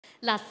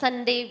Last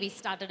Sunday, we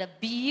started a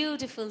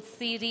beautiful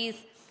series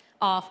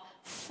of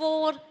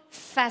 4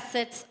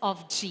 facets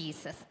of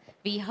Jesus.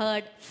 We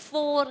heard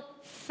 4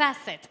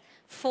 facets,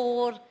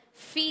 4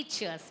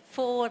 features,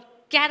 4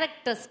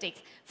 characteristics,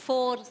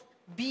 4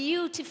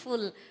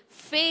 beautiful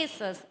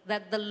faces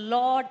that the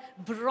Lord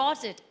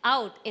brought it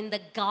out in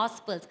the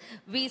Gospels.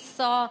 We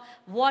saw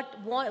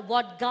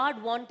what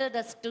God wanted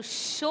us to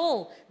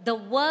show the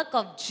work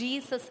of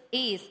Jesus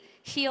is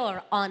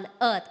here on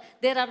earth.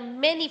 There are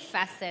many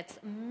facets,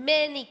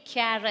 many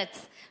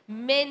carrots,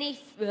 many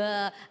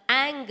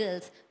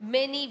angles,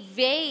 many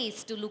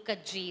ways to look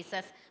at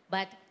Jesus,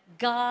 but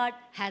God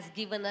has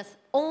given us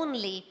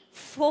only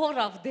 4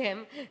 of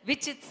them,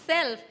 which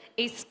itself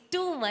is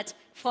too much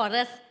for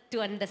us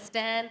to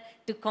understand,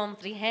 to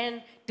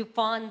comprehend, to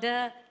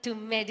ponder, to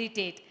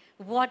meditate.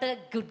 What a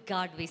good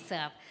God we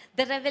serve.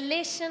 The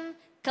revelation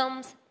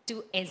comes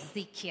to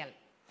Ezekiel.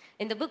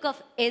 In the book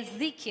of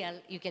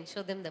Ezekiel, you can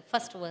show them the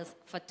first verse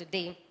for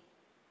today.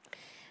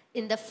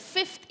 In the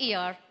 5th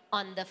year,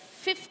 on the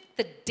 5th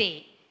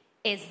day,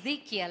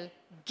 Ezekiel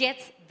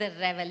gets the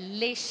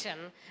revelation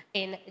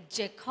in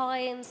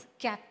Jehoiam's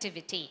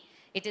captivity.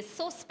 It is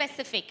so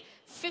specific.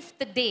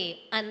 5th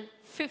day and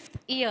 5th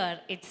year,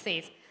 it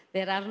says.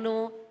 There are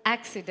no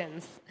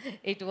accidents.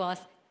 It was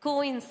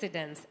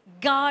coincidence,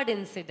 God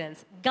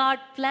incidents, God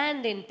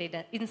planned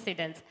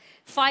incidents.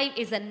 5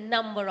 is a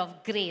number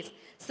of grace.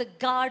 So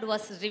God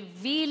was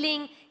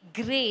revealing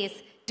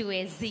grace to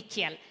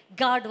Ezekiel.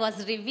 God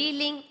was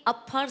revealing a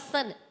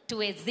person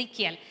to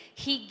Ezekiel.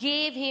 He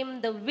gave him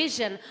the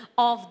vision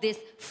of these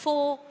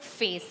 4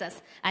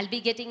 phases. I'll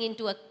be getting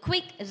into a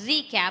quick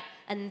recap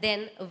and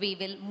then we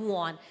will move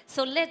on.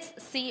 So let's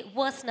see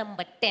verse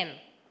number 10.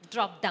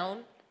 Drop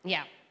down.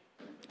 Yeah.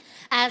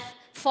 As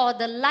for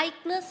the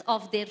likeness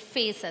of their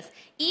faces,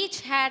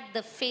 each had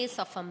the face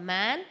of a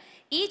man.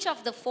 Each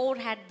of the 4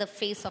 had the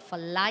face of a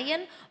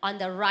lion on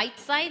the right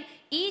side.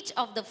 Each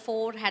of the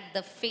 4 had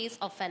the face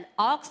of an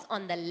ox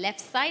on the left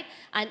side.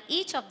 And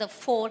each of the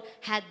 4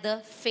 had the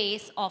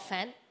face of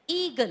an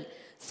eagle.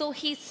 So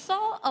he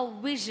saw a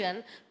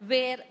vision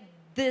where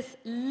this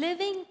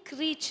living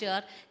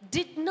creature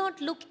did not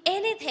look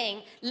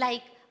anything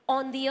like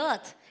on the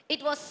earth.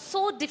 It was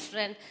so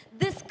different.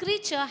 This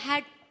creature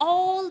had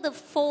all the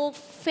 4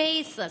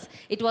 faces.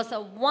 It was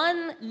a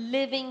one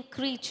living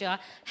creature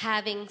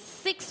having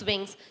 6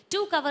 wings,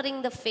 2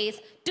 covering the face,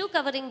 2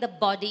 covering the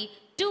body,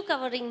 2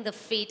 covering the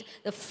feet,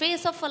 the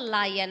face of a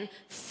lion,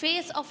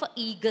 face of an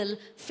eagle,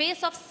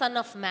 face of son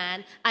of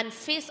man, and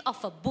face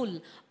of a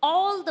bull.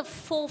 All the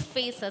 4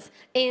 faces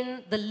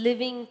in the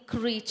living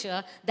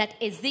creature that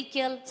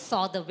Ezekiel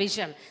saw the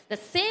vision. The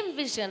same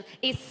vision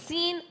is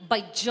seen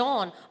by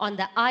John on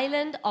the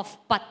island of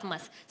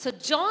Patmos. So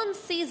John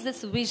sees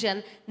this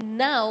vision.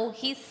 Now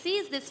he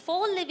sees these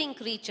 4 living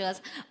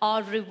creatures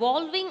are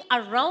revolving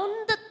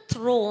around the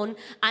throne,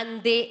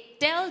 and they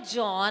tell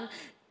John,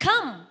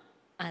 "Come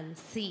and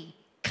see.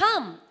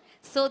 Come."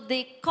 So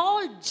they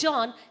called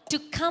John to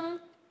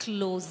come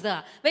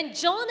closer. When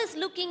John is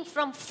looking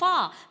from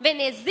far, when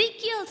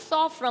Ezekiel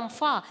saw from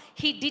far,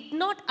 he did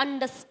not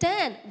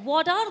understand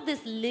what are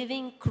these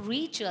living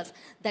creatures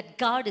that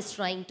God is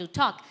trying to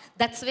talk.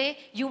 That's why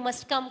you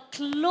must come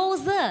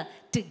closer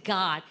to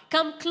God.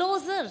 Come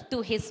closer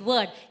to His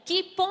word.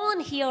 Keep on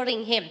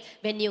hearing Him.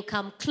 When you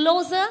come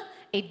closer,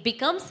 it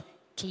becomes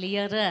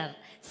clearer.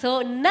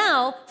 So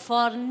now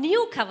for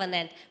new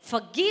covenant,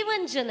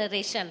 forgiven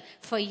generation,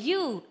 for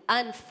you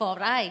and for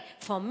I,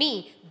 for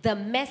me, the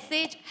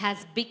message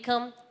has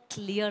become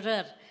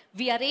clearer.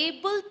 We are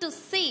able to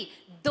see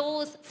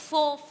those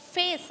 4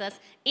 faces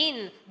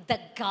in the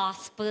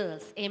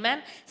Gospels.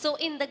 Amen. So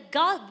when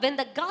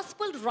the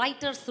Gospel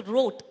writers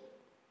wrote,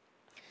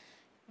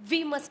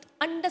 we must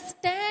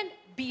understand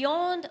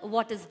beyond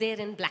what is there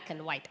in black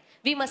and white.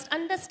 We must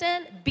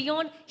understand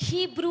beyond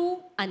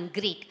Hebrew and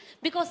Greek,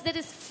 because there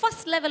is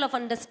first level of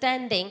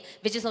understanding,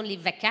 which is only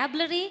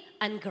vocabulary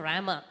and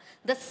grammar.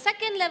 The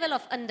second level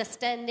of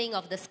understanding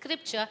of the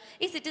scripture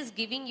is it is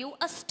giving you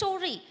a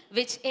story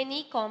which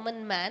any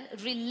common man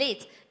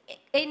relates,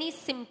 any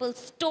simple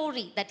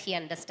story that he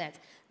understands.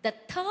 The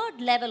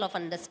third level of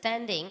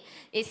understanding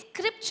is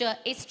scripture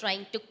is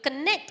trying to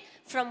connect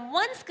from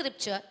one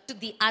scripture to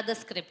the other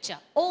scripture,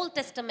 Old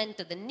Testament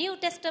to the New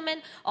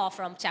Testament, or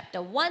from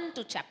chapter 1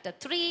 to chapter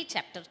 3,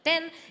 chapter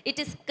 10. It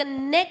is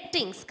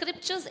connecting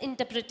scriptures,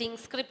 interpreting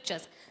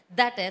scriptures.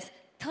 That is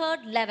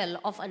third level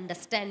of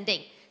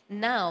understanding.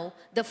 Now,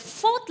 the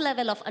 4th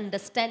level of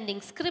understanding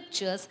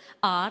scriptures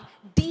are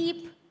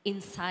deep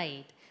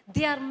inside.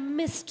 They are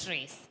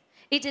mysteries.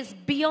 It is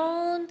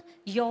beyond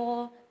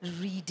your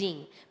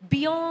reading,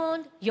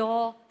 beyond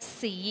your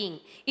seeing.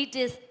 It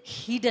is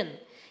hidden.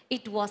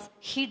 It was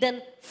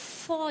hidden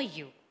for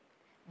you,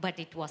 but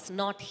it was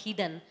not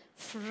hidden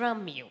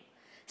from you.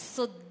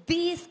 So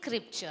these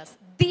scriptures,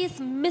 these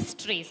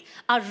mysteries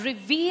are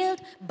revealed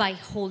by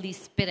Holy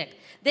Spirit.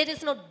 There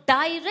is no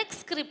direct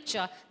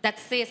scripture that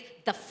says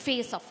the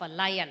face of a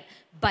lion.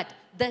 But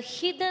the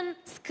hidden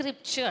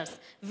scriptures,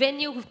 when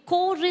you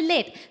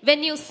correlate,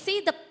 when you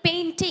see the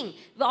painting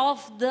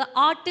of the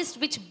artist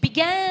which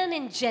began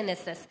in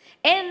Genesis,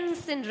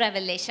 ends in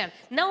Revelation.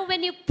 Now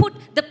when you put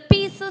the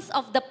pieces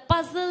of the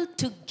puzzle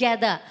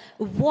together,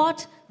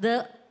 what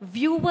the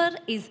viewer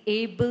is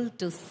able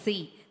to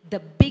see, the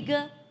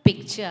bigger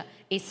picture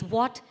is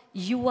what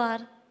you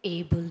are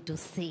able to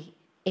see.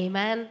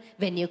 Amen.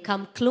 When you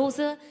come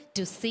closer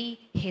to see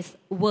His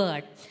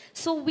word.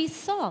 So we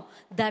saw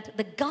that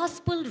the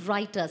gospel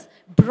writers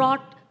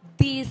brought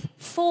these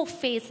 4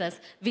 faces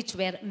which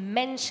were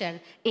mentioned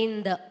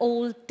in the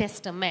Old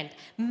Testament.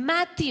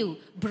 Matthew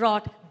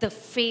brought the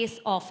face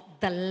of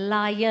the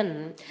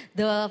lion,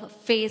 the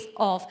face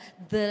of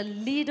the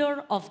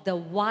leader of the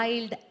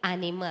wild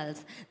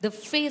animals, the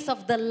face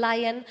of the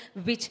lion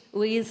which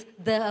is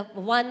the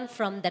one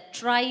from the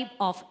tribe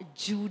of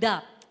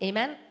Judah.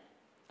 Amen.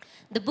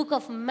 The book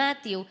of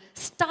Matthew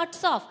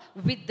starts off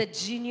with the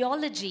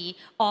genealogy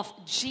of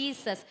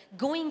Jesus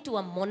going to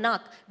a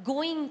monarch,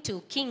 going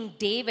to King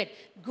David,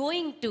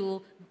 going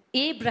to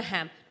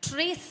Abraham,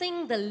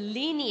 tracing the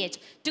lineage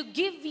to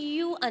give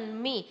you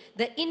and me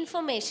the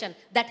information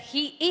that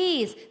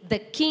he is the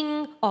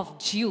King of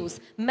Jews.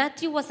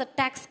 Matthew was a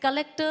tax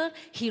collector.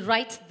 He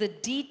writes the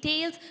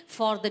details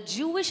for the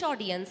Jewish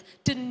audience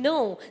to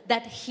know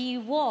that he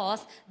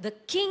was the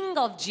King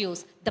of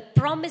Jews, the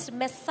promised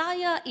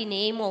Messiah in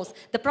Amos,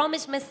 the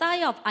promised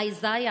Messiah of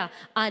Isaiah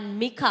and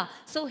Micah.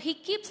 So he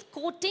keeps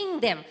quoting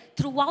them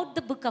throughout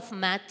the book of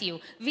Matthew.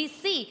 We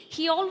see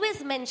he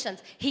always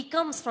mentions he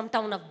comes from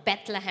town of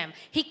Bethlehem.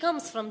 He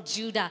comes from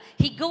Judah.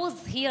 He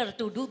goes here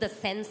to do the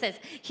census.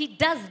 He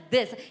does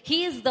this.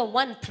 He is the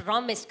one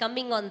promised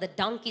coming on the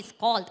donkey's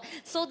colt.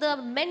 So the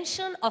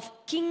mention of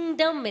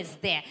kingdom is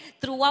there.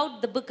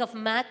 Throughout the book of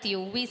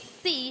Matthew, we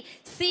see,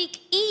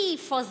 seek ye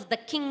first the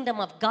kingdom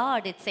of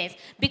God, it says,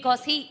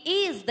 because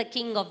he is the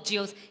King of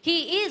Jews.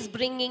 He is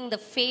bringing the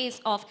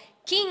face of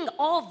King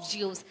of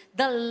Jews,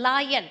 the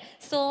lion.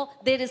 So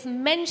there is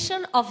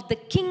mention of the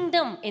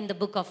kingdom in the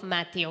book of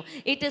Matthew.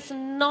 It is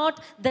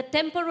not the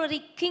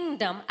temporary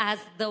kingdom as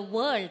the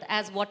world,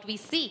 as what we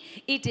see.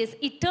 It is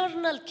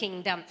eternal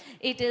kingdom.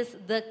 It is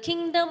the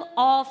kingdom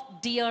of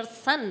dear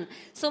Son.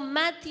 So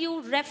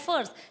Matthew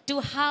refers to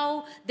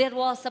how there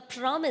was a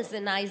promise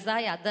in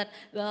Isaiah that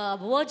a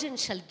virgin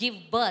shall give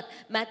birth.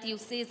 Matthew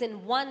says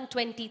in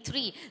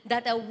 1:23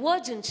 that a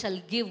virgin shall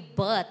give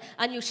birth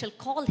and you shall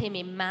call him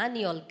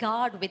Emmanuel,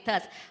 God with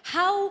us.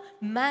 How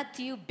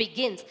Matthew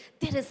begins,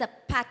 there is a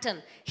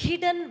pattern,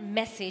 hidden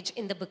message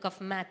in the book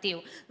of Matthew.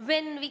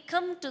 When we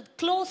come to the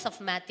close of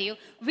Matthew,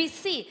 we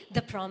see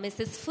the promise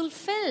is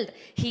fulfilled.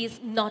 He is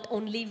not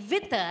only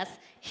with us,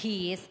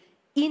 he is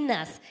in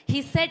us.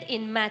 He said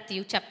in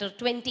Matthew chapter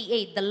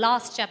 28, the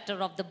last chapter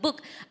of the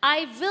book,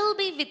 I will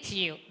be with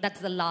you.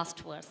 That's the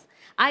last verse.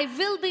 I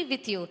will be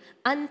with you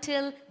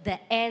until the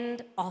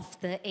end of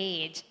the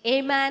age.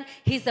 Amen.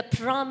 He's a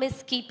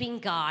promise-keeping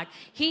God.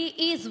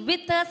 He is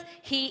with us.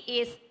 He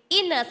is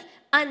in us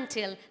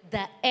until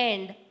the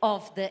end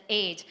of the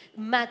age.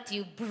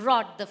 Matthew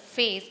brought the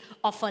face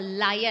of a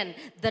lion,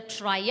 the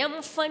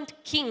triumphant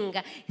king,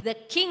 the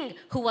king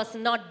who was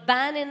not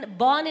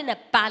born in a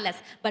palace,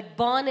 but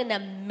born in a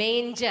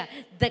manger,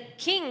 the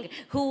king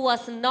who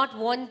was not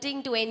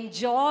wanting to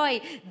enjoy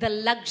the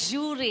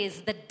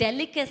luxuries, the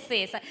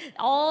delicacies,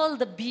 all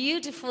the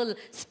beautiful,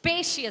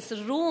 spacious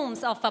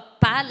rooms of a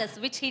palace,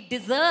 which he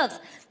deserves.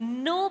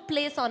 No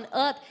place on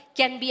earth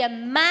can be a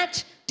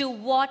match to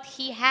what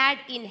he had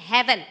in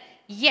heaven.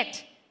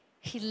 Yet,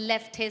 he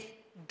left his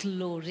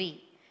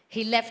glory.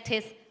 He left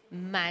his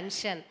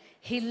mansion.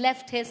 He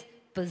left his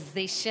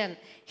position.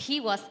 He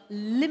was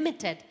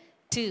limited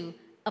to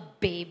a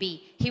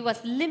baby. He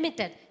was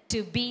limited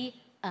to be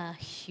a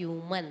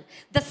human.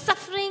 The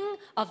suffering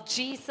of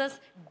Jesus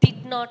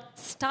did not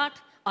start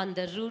on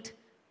the route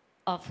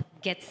of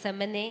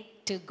Gethsemane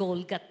to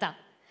Golgotha.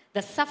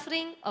 The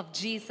suffering of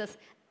Jesus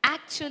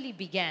actually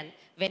began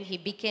when he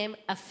became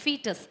a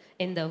fetus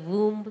in the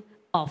womb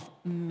of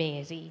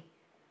Mary.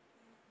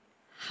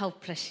 How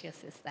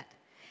precious is that?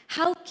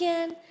 How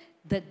can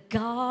the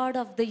God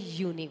of the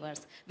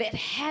universe, where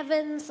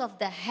heavens of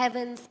the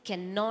heavens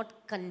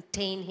cannot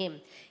contain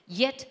him,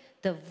 yet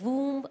the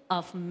womb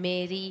of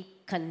Mary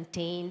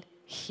contained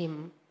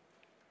him?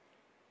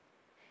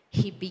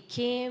 He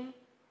became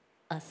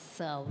a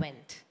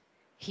servant.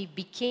 He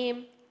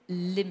became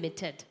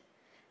limited.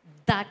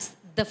 That's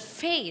the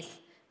face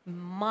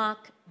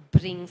Mark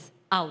brings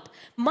out.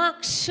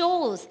 Mark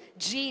shows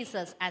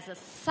Jesus as a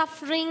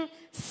suffering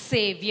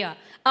Savior,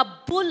 a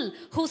bull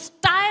who's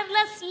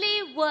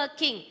tirelessly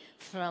working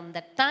from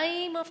the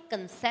time of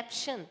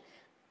conception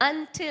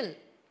until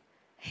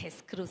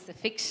his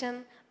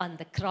crucifixion on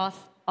the cross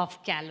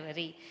of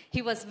Calvary.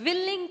 He was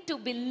willing to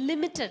be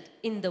limited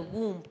in the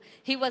womb.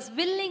 He was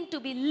willing to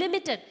be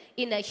limited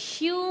in a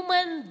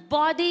human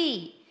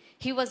body.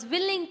 He was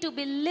willing to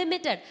be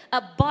limited,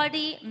 a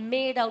body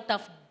made out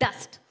of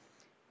dust,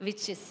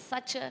 which is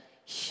such a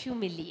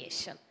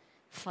humiliation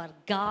for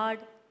God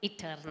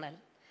eternal.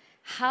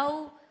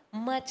 How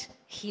much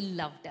he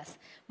loved us.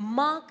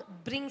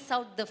 Mark brings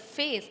out the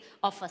face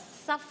of a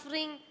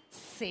suffering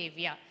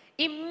Savior.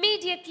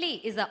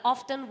 Immediately is an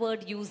often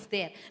word used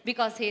there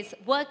because he's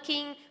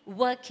working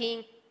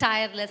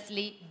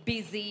tirelessly,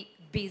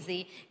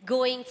 busy,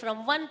 going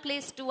from one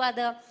place to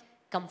other,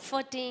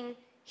 comforting,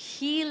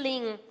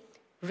 healing,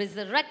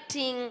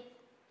 resurrecting,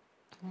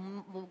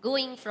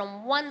 going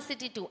from one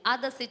city to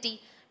other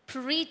city,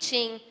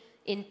 preaching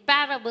in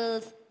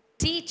parables,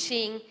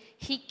 teaching.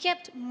 He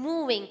kept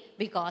moving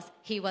because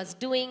he was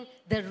doing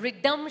the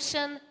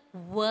redemption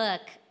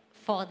work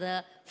for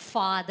the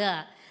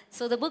Father.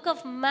 So the book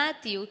of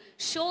Matthew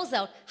shows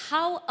out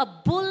how a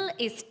bull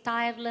is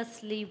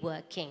tirelessly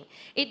working.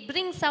 It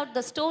brings out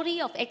the story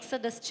of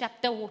Exodus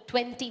chapter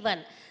 21,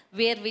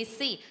 where we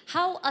see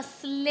how a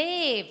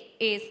slave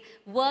is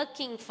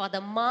working for the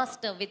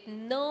master with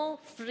no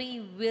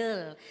free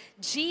will.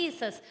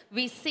 Jesus,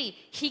 we see,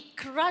 he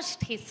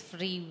crushed his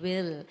free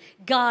will.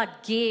 God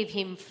gave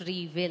him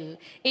free will.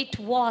 It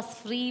was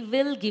free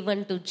will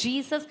given to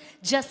Jesus,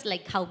 just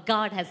like how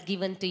God has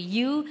given to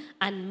you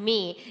and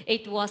me.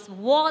 It was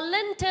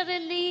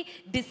voluntarily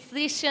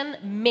decision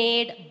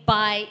made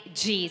by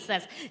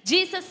Jesus.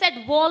 Jesus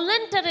said,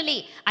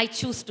 voluntarily, I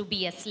choose to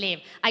be a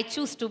slave. I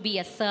choose to be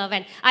a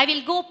servant. I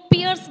will go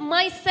pierce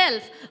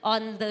myself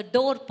on the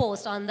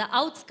doorpost, on the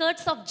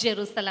outskirts of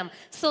Jerusalem,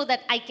 so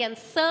that I can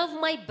serve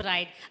my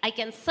bride, I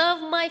can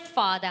serve my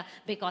Father,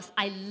 because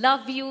I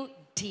love you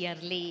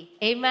dearly.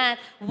 Amen.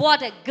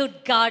 What a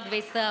good God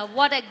we serve.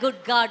 What a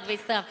good God we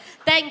serve.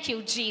 Thank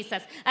you,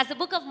 Jesus. As the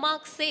book of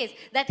Mark says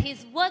that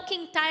he's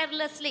working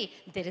tirelessly,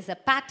 there is a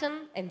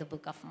pattern in the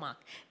book of Mark.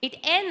 It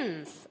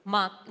ends,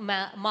 Mark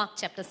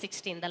chapter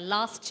 16, the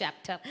last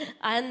chapter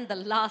and the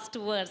last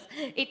verse.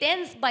 It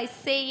ends by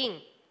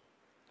saying,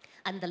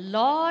 and the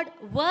Lord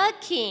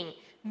working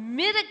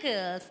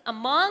miracles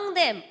among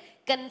them,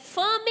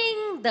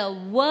 confirming the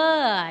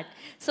word.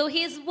 So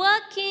he is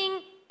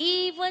working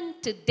even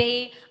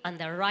today on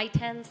the right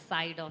hand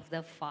side of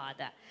the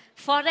Father.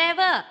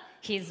 Forever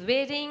he is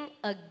wearing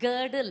a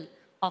girdle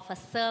of a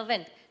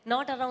servant,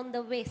 not around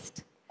the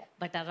waist,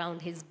 but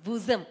around his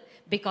bosom,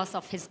 because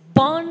of his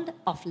bond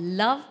of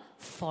love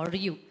for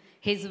you.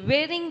 He's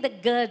wearing the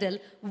girdle,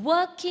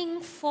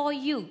 working for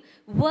you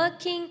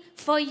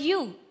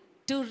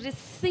to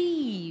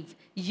receive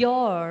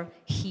your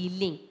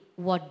healing.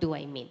 What do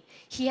I mean?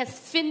 He has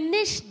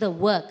finished the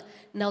work.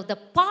 Now the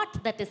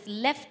part that is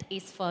left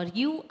is for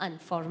you and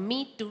for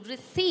me to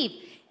receive.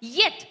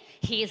 Yet,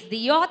 he is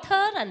the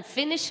author and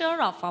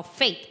finisher of our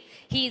faith.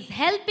 He is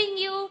helping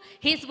you.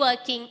 He is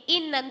working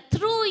in and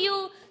through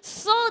you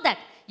so that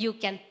you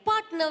can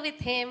partner with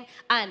him,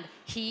 and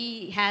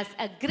he has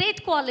a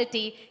great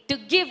quality to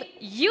give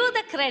you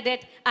the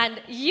credit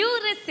and you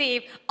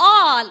receive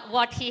all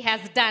what he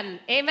has done.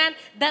 Amen.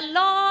 The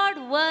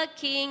Lord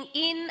working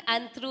in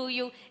and through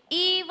you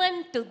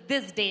even to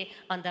this day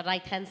on the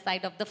right hand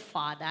side of the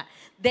Father.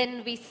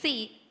 Then we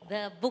see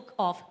the book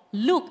of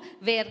Luke,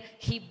 where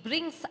he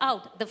brings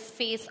out the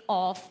face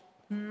of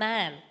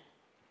man.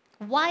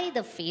 Why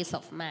the face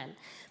of man?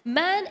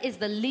 Man is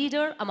the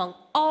leader among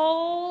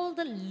all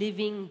the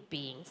living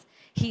beings.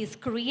 He is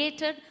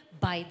created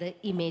by the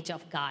image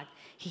of God.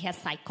 He has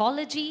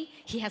psychology.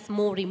 He has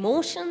more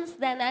emotions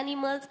than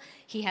animals.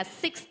 He has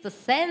sixth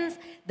sense.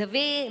 The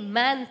way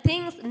man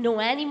thinks, no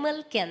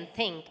animal can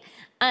think.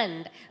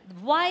 And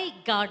why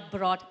God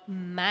brought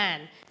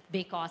man?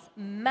 Because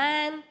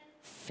man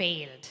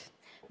failed.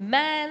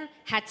 Man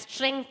had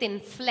strength in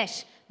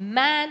flesh.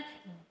 Man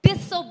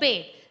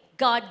disobeyed.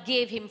 God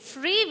gave him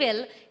free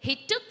will. He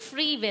took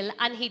free will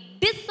and he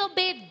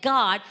disobeyed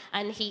God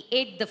and he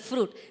ate the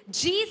fruit.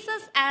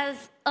 Jesus,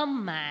 as a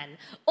man,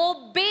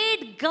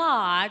 obeyed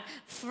God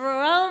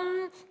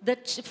from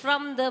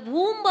the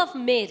womb of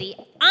Mary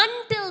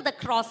until the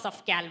cross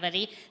of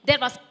Calvary. There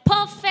was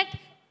perfect,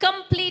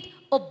 complete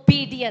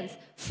obedience,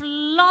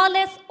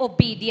 flawless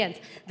obedience.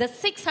 The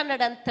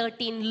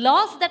 613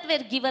 laws that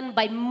were given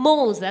by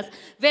Moses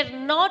were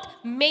not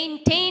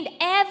maintained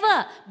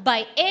ever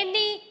by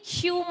any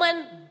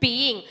human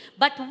being,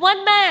 but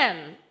one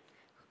man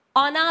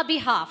on our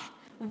behalf,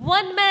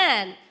 one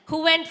man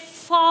who went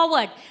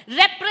forward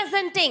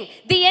representing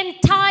the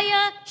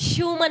entire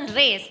human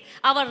race.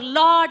 Our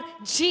Lord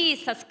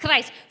Jesus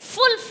Christ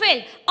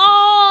fulfilled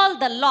all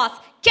the laws,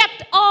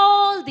 kept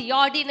all the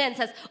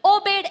ordinances,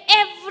 obeyed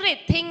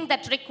everything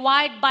that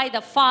required by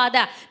the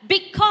Father,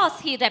 because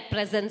he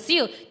represents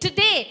you.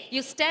 Today,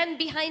 you stand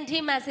behind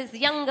him as his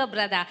younger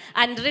brother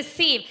and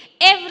receive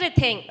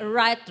everything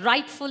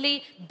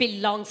rightfully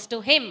belongs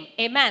to him.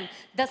 Amen.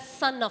 The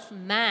Son of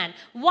Man.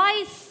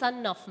 Why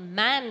Son of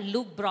Man?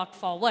 Luke brought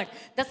forward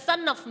the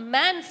Son of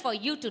Man for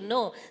you to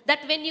know that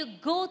when you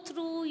go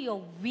through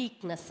your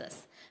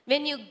weaknesses,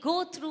 when you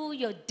go through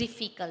your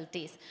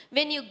difficulties,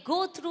 when you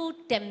go through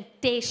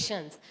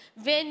temptations,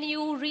 when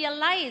you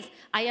realize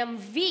I am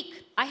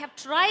weak, I have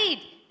tried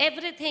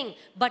everything,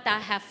 but I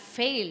have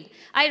failed.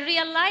 I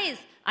realize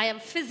I am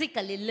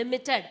physically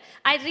limited.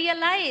 I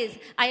realize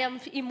I am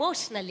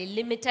emotionally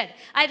limited.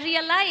 I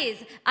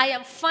realize I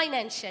am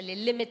financially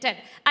limited.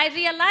 I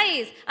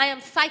realize I am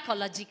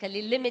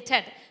psychologically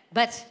limited.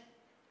 But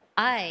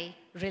I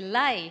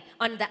rely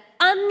on the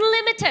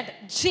unlimited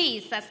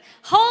Jesus,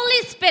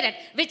 Holy Spirit,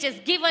 which is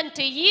given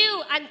to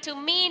you and to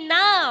me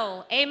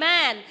now.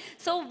 Amen.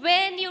 So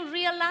when you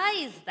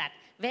realize that,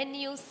 when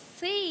you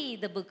see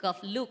the book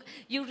of Luke,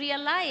 you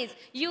realize,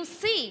 you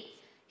see,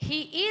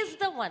 he is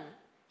the one.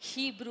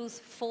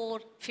 Hebrews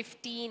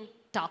 4:15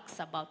 talks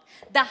about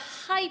the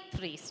high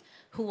priest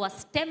who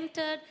was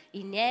tempted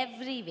in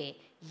every way,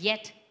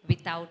 yet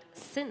without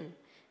sin.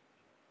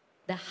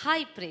 The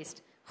high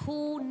priest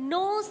who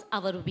knows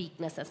our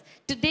weaknesses.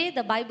 Today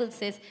the Bible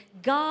says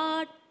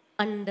God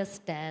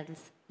understands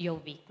your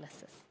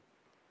weaknesses.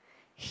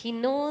 He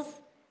knows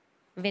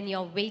when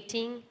you're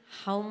waiting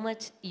how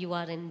much you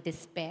are in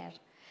despair.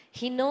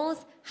 He knows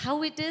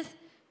how it is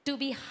to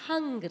be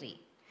hungry.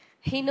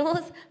 He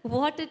knows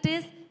what it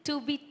is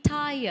to be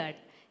tired.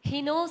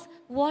 He knows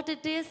what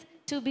it is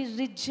to be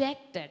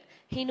rejected.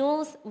 He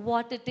knows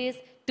what it is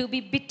to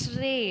be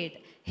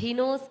betrayed. He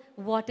knows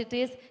what it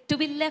is to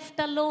be left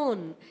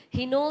alone.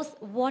 He knows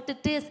what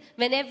it is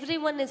when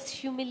everyone is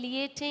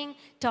humiliating,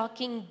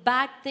 talking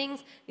bad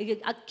things,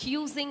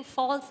 accusing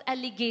false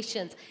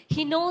allegations.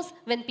 He knows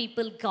when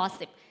people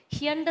gossip.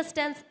 He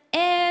understands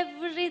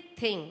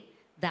everything.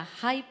 The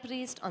high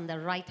priest on the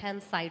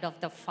right-hand side of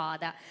the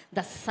Father,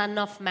 the Son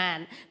of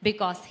Man,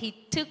 because he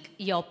took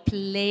your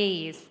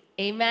place.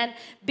 Amen.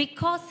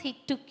 Because he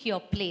took your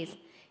place.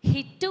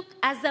 He took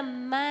as a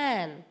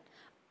man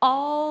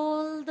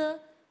all the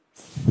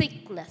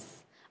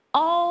sickness,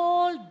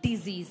 all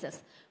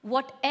diseases,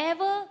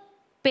 whatever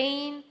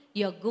pain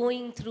you're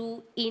going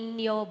through in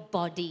your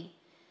body,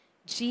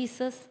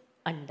 Jesus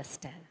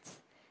understands.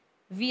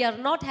 We are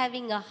not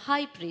having a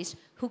high priest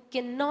who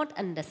cannot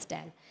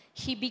understand.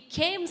 He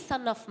became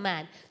Son of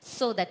Man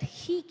so that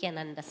he can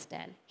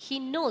understand. He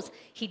knows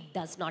he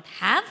does not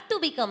have to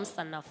become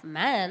Son of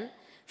Man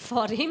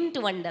for him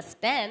to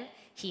understand.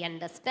 He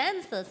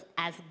understands us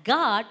as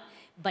God,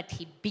 but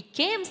he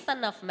became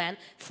Son of Man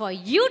for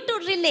you to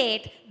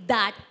relate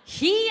that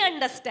he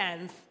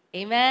understands.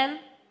 Amen?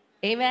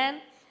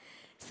 Amen?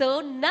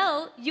 So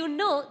now you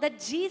know that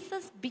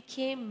Jesus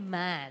became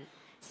man.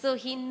 So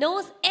he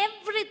knows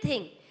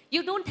everything.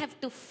 You don't have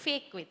to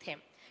fake with him.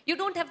 You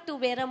don't have to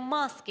wear a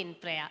mask in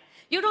prayer.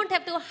 You don't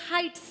have to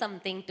hide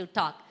something to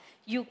talk.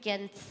 You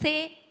can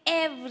say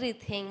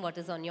everything what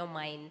is on your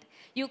mind.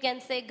 You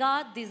can say,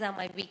 God, these are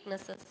my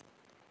weaknesses.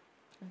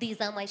 These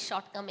are my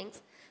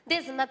shortcomings.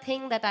 There's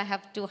nothing that I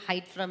have to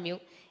hide from you.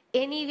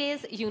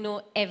 Anyways, you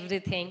know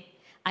everything.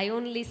 I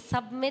only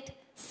submit,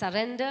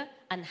 surrender,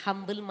 and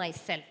humble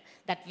myself.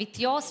 That with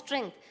your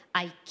strength,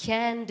 I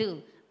can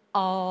do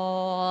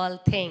all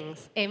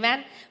things.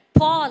 Amen.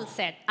 Paul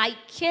said, I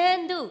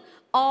can do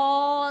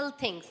all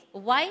things.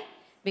 Why?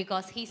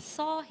 Because he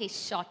saw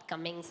his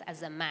shortcomings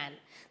as a man.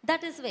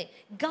 That is why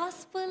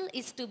gospel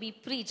is to be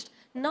preached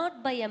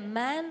not by a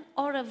man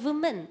or a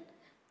woman.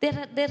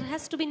 There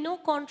has to be no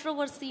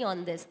controversy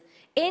on this.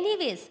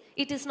 Anyways,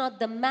 it is not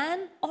the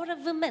man or a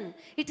woman.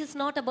 It is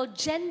not about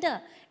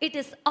gender. It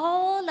is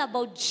all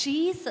about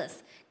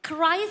Jesus.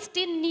 Christ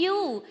in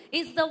you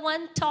is the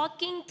one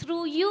talking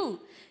through you.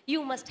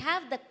 You must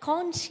have the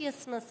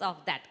consciousness of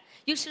that.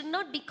 You should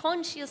not be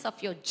conscious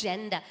of your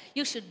gender.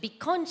 You should be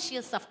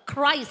conscious of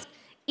Christ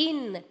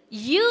in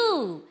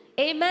you.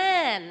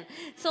 Amen.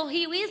 So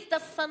he is the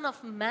Son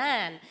of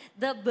Man.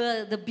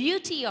 The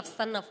beauty of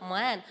Son of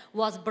Man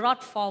was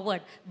brought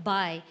forward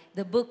by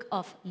the book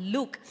of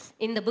Luke.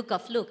 In the book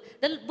of Luke,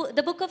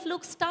 the book of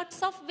Luke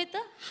starts off with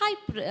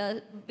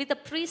the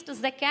priest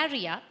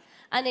Zechariah,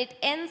 and it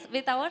ends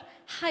with our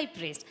high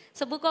priest.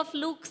 So book of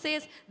Luke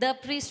says the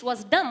priest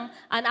was dumb,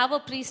 and our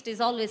priest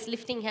is always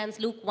lifting hands.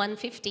 Luke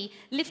 1:50,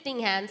 lifting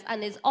hands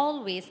and is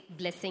always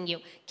blessing you.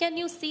 Can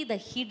you see the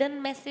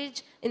hidden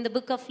message in the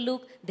book of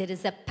Luke? There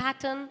is a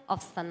pattern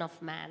of Son of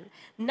Man.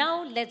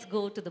 Now let's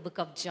go to the book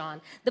of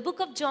John. The book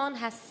of John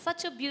has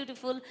such a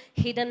beautiful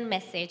hidden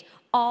message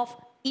of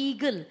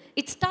eagle.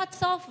 It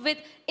starts off with,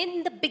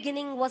 in the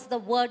beginning was the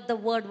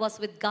Word was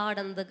with God,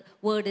 and the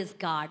Word is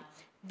God.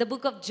 The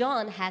book of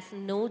John has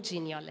no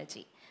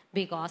genealogy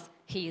because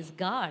he is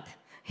God.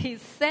 He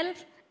is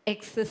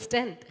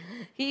self-existent.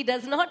 He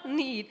does not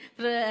need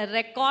a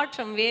record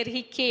from where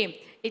he came.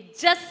 It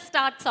just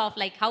starts off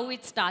like how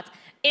it starts.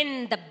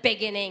 In the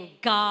beginning,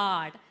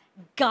 God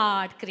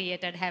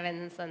created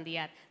heavens and the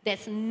earth.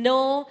 There's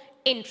no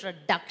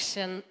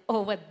introduction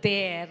over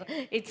there.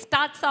 It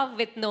starts off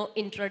with no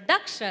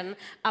introduction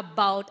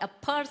about a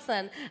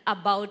person,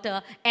 about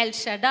El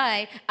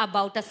Shaddai,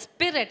 about a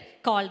spirit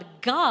called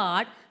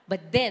God.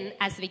 But then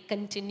as we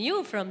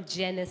continue from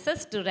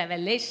Genesis to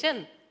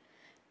Revelation,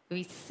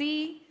 we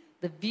see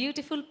the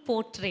beautiful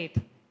portrait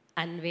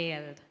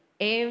unveiled.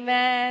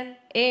 Amen.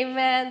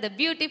 Amen. The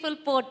beautiful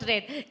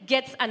portrait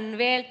gets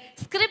unveiled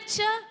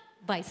scripture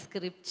by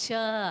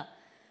scripture.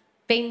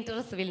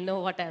 Painters will know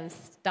what I'm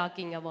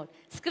talking about.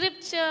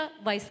 Scripture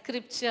by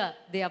scripture,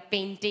 they are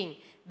painting.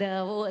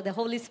 The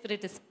Holy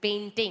Spirit is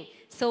painting.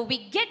 So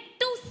we get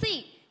to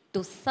see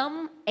to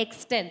some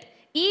extent,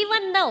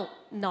 even now,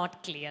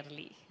 not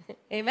clearly.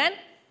 Amen?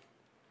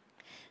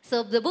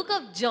 So the book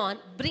of John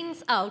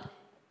brings out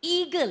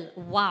eagle.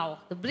 Wow.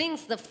 It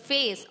brings the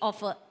face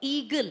of an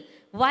eagle.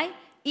 Why?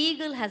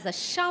 Eagle has a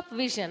sharp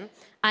vision,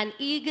 and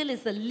eagle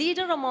is the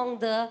leader among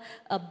the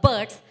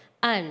birds,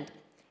 and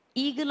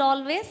eagle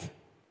always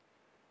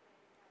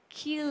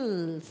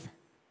kills,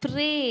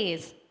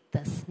 preys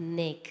the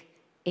snake.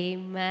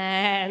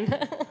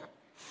 Amen.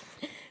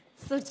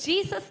 So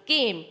Jesus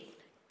came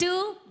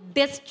to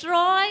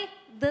destroy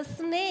the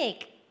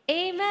snake.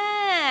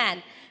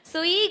 Amen.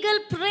 So eagle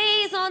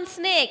preys on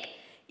snake.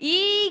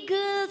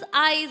 Eagle's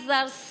eyes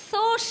are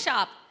so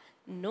sharp,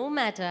 no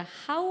matter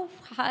how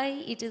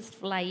high it is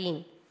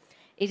flying,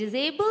 it is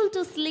able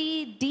to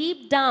see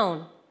deep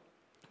down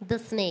the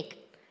snake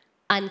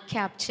and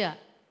capture.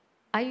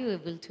 Are you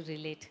able to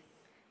relate?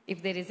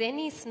 If there is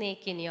any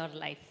snake in your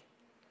life,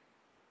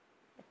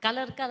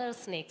 color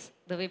snakes,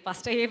 the way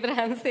Pastor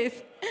Abraham says,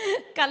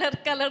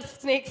 color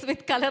snakes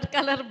with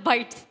color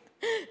bites,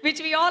 which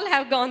we all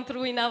have gone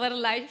through in our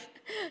life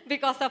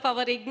because of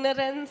our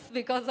ignorance,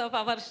 because of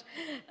our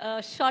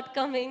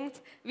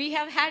shortcomings. We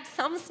have had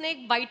some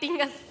snake biting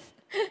us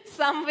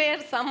somewhere,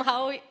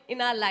 somehow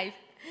in our life.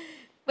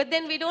 But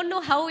then we don't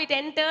know how it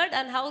entered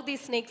and how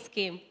these snakes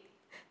came.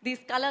 These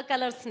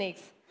color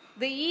snakes.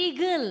 The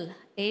eagle,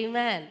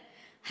 amen,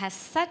 has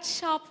such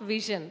sharp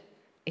vision,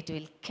 it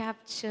will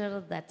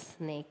capture that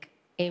snake,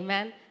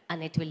 amen,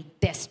 and it will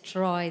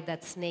destroy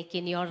that snake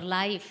in your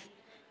life.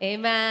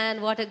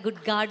 Amen. What a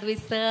good God we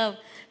serve.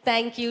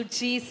 Thank you,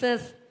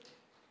 Jesus.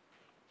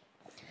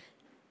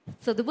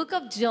 So the book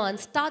of John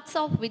starts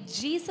off with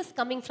Jesus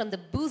coming from the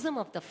bosom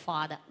of the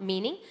Father,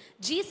 meaning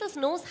Jesus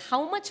knows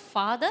how much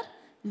Father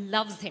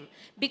loves him.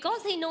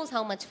 Because he knows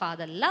how much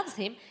Father loves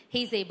him,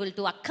 he is able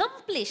to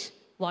accomplish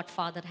what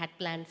Father had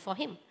planned for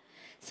him.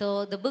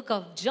 So the book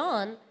of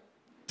John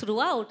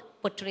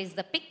throughout portrays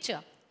the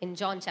picture. In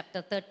John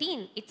chapter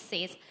 13, it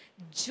says,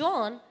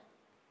 John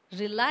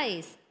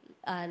relies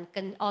and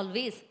can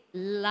always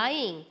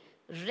lying,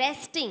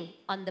 resting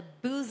on the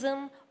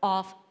bosom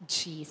of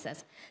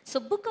Jesus. So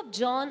book of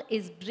John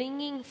is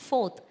bringing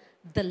forth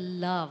the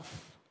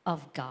love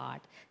of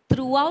God.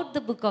 Throughout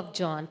the book of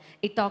John,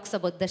 it talks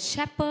about the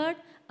shepherd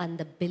and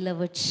the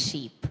beloved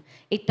sheep.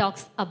 It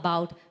talks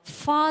about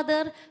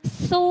Father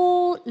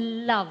so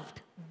loved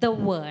the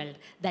world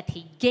that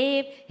he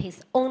gave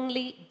his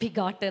only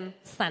begotten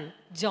Son.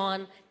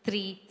 John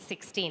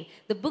 3:16.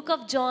 The book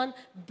of John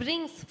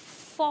brings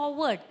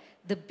forward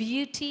the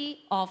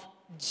beauty of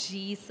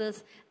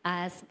Jesus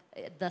as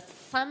the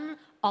Son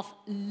of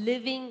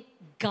living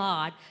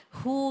God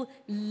who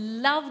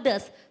loved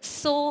us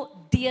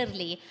so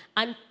dearly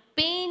and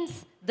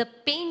paints the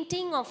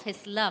painting of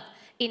his love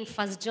in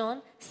 1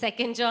 John,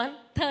 2 John,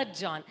 3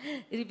 John.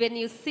 When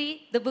you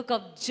see the book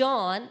of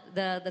John,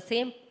 the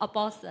same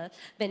apostle,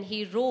 when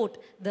he wrote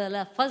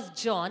the 1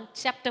 John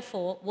chapter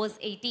 4 verse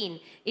 18,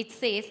 it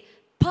says,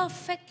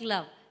 perfect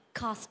love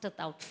casteth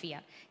out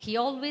fear. He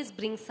always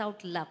brings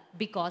out love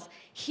because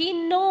he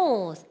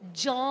knows,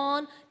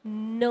 John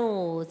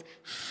knows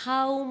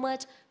how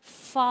much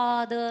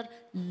Father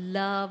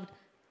loved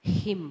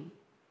him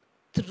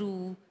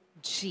through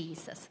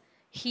Jesus.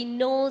 He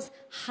knows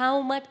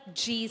how much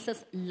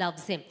Jesus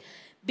loves him.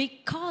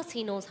 Because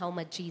he knows how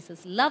much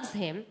Jesus loves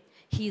him,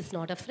 he is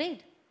not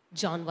afraid.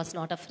 John was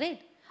not afraid.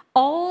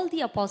 All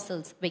the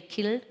apostles were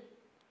killed,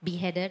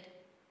 beheaded,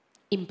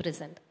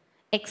 imprisoned,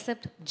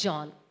 except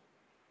John.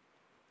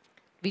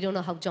 We don't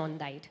know how John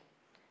died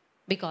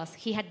because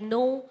he had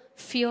no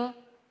fear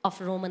of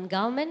Roman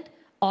government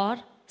or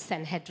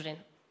Sanhedrin.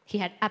 He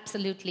had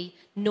absolutely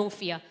no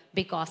fear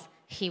because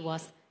he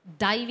was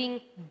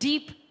diving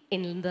deep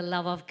in the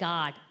love of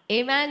God.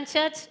 Amen,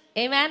 church?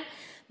 Amen?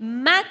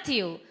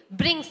 Matthew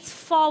brings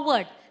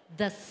forward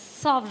the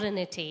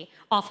sovereignty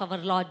of our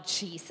Lord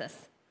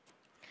Jesus.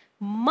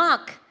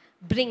 Mark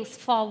brings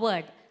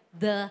forward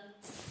the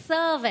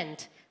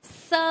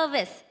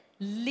service,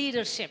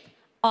 leadership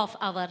of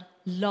our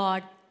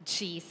Lord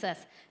Jesus.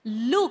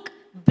 Luke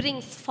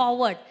brings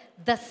forward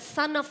the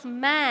Son of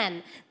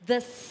Man,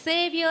 the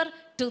Savior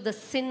to the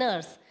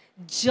sinners.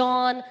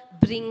 John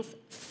brings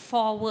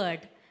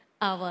forward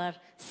our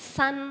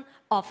Son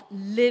of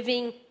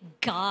living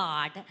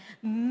God.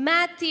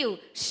 Matthew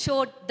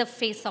showed the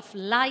face of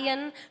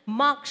lion.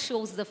 Mark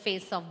shows the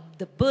face of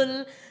the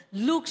bull.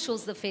 Luke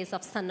shows the face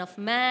of Son of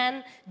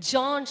Man.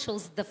 John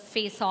shows the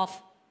face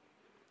of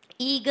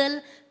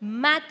eagle.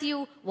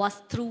 Matthew was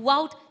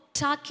throughout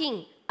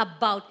talking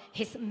about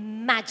his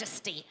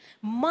majesty.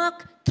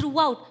 Mark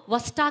throughout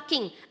was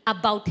talking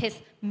about his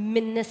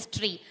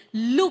ministry.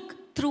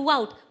 Luke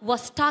throughout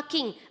was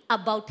talking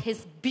about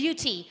his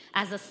beauty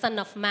as a son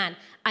of man.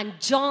 And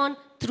John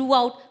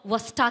throughout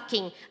was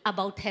talking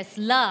about his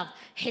love,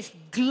 his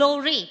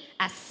glory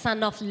as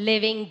son of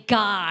living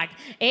God.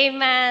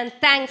 Amen.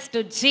 Thanks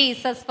to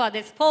Jesus for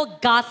these 4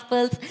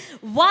 gospels.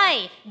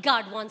 Why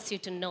God wants you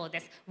to know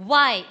this?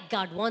 Why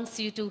God wants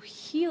you to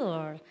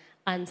hear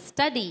and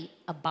study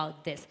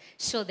about this?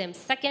 Show them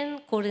 2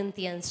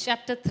 Corinthians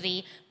chapter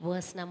 3,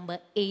 verse number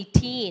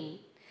 18.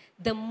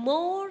 The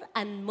more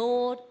and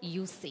more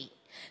you see.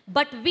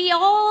 But we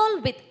all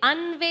with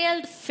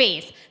unveiled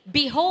face,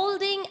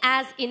 beholding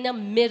as in a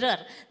mirror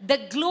the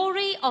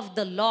glory of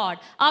the Lord,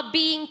 are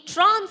being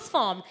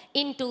transformed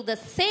into the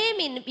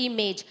same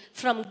image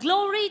from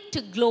glory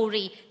to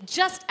glory,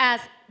 just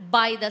as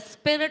by the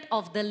Spirit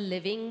of the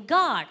living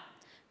God.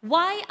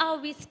 Why are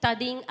we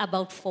studying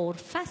about 4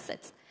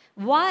 facets?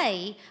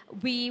 Why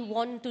we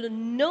want to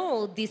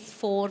know these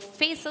 4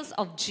 faces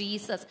of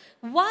Jesus?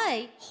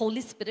 Why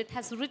Holy Spirit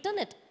has written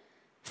it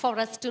for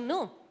us to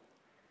know?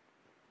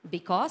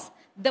 Because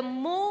the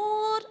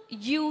more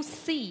you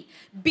see,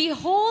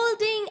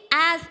 beholding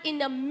as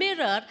in a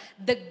mirror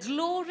the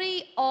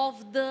glory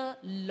of the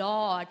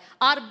Lord,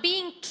 are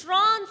being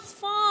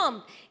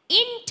transformed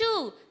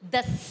into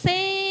the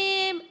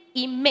same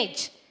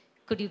image.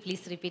 Could you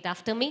please repeat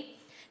after me?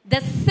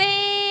 The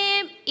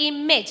same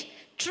image.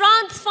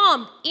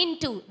 Transformed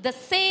into the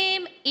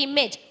same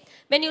image.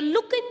 When you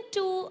look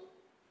into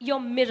your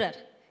mirror,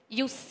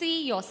 you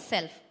see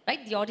yourself,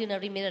 right? The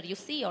ordinary mirror, you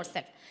see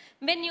yourself.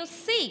 When you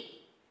see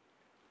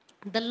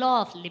the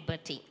law of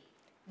liberty,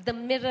 the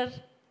mirror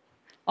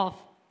of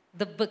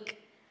the book,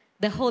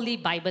 the Holy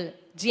Bible,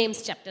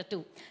 James chapter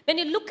 2. When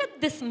you look at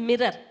this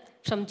mirror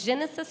from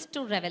Genesis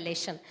to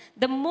Revelation,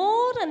 the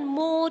more and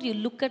more you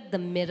look at the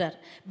mirror,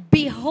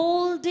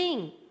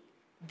 beholding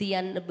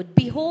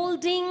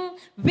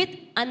with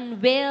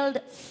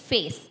unveiled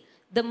face,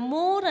 the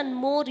more and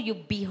more you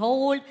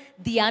behold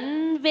the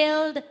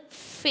unveiled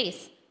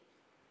face,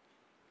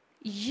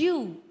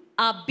 you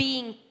are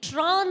being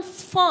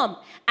transformed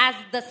as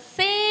the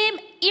same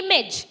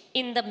image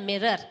in the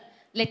mirror.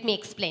 Let me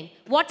explain.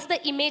 What's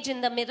the image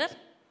in the mirror?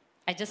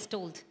 I just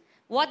told.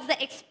 What's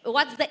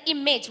the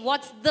image?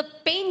 What's the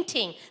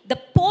painting, the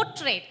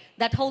portrait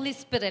that Holy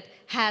Spirit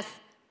has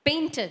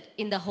painted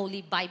in the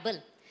Holy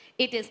Bible?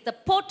 It is the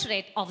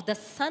portrait of the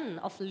Son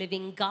of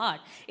living God.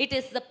 It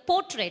is the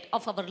portrait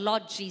of our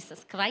Lord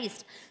Jesus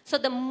Christ. So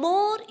the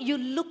more you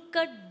look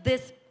at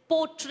this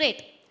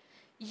portrait,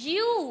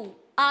 you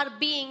are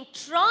being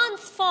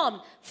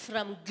transformed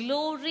from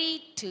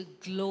glory to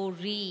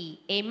glory.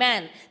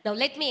 Amen. Now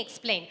let me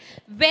explain.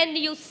 When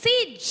you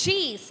see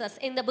Jesus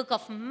in the book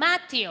of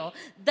Matthew,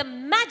 the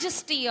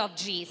majesty of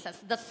Jesus,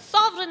 the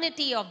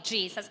sovereignty of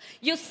Jesus,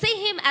 you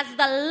see him as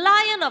the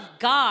Lion of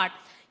God.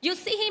 You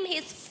see him, he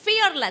is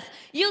fearless.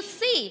 You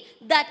see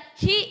that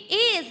he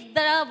is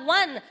the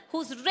one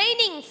who's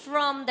reigning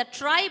from the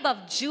tribe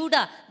of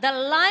Judah, the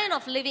Lion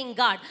of living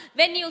God.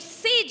 When you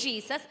see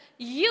Jesus,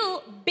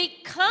 you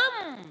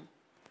become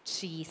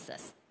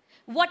Jesus.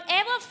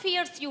 Whatever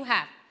fears you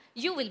have,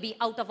 you will be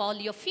out of all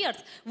your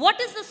fears.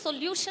 What is the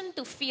solution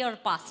to fear,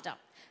 Pastor?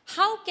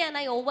 How can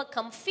I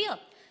overcome fear?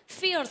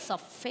 Fears of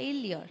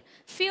failure,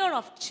 fear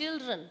of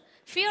children,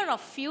 fear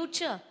of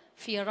future,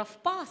 fear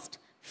of past.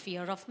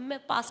 Fear of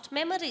past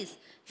memories,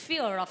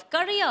 fear of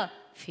career,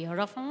 fear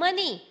of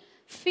money,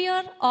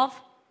 fear of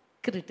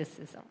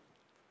criticism.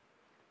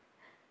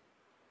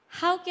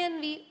 How can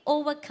we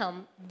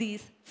overcome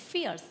these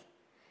fears?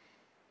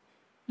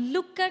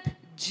 Look at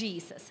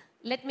Jesus.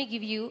 Let me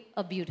give you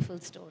a beautiful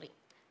story.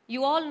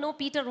 You all know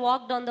Peter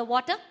walked on the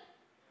water.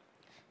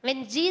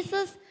 When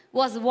Jesus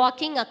was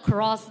walking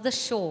across the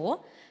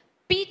shore,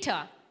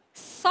 Peter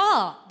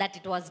saw that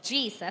it was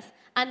Jesus,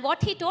 and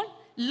what he told?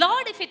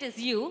 Lord, if it is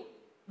you,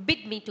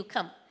 bid me to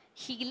come.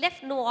 He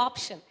left no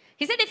option.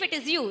 He said, if it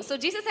is you. So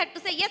Jesus had to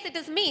say, yes, it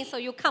is me, so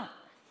you come.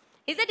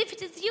 He said, if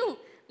it is you,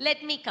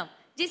 let me come.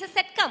 Jesus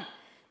said, come.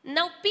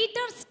 Now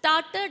Peter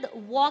started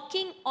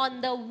walking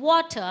on the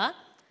water,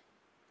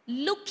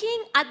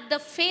 looking at the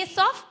face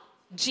of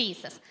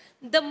Jesus.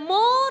 The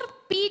more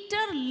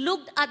Peter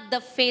looked at the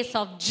face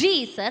of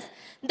Jesus,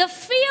 the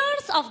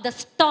fears of the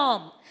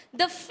storm,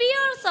 the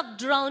fears of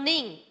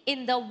drowning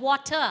in the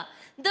water,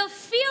 the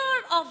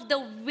fear of the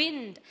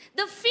wind,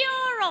 the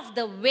fear of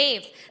the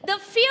waves, the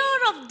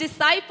fear of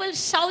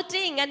disciples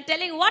shouting and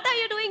telling, what are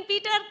you doing,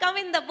 Peter? Come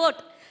in the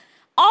boat.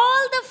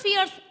 All the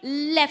fears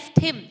left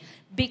him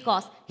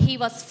because he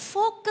was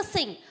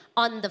focusing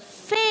on the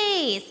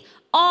face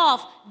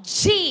of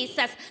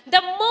Jesus.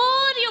 The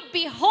more you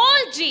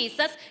behold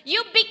Jesus,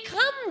 you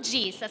become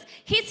Jesus.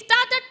 He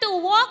started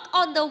to walk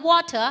on the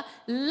water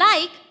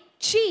like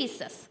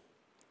Jesus.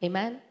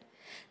 Amen.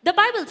 The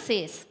Bible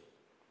says,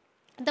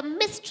 the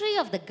mystery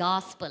of the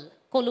gospel,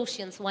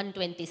 Colossians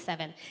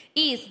 1:27,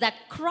 is that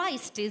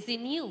Christ is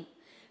in you.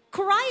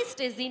 Christ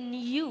is in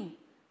you.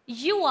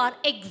 You are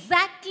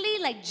exactly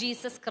like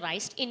Jesus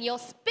Christ in your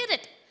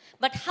spirit.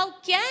 But how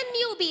can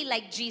you be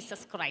like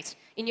Jesus Christ?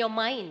 In your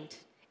mind,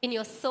 in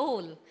your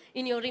soul,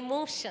 in your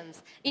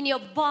emotions, in your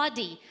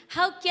body.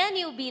 How can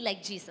you be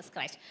like Jesus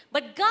Christ?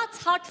 But God's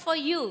heart for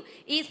you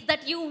is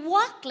that you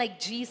walk like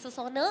Jesus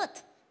on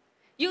earth.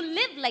 You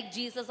live like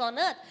Jesus on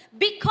earth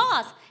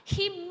because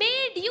He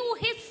made you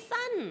His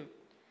son.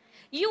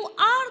 You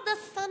are the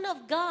Son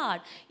of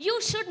God.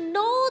 You should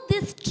know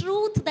this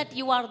truth that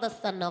you are the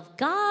Son of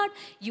God.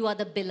 You are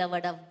the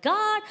beloved of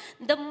God.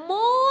 The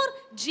more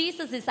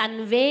Jesus is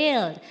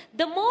unveiled,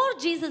 the more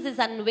Jesus is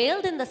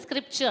unveiled in the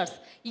scriptures,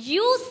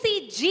 you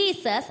see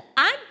Jesus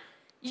and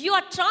you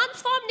are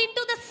transformed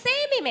into the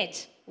same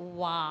image.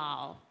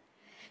 Wow.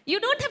 You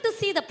don't have to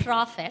see the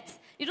prophets.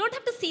 You don't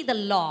have to see the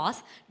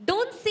laws.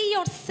 Don't see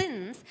your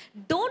sins.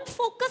 Don't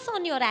focus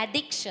on your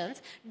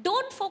addictions.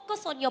 Don't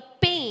focus on your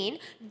pain.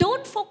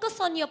 Don't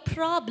focus on your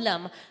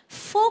problem.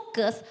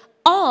 Focus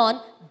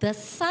on the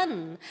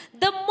Son.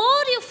 The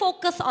more you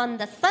focus on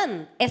the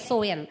Son,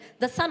 S-O-N,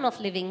 the Son of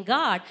living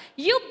God,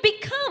 you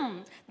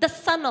become the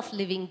Son of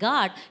living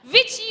God,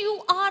 which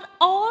you are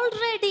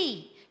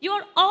already. You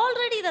are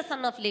already the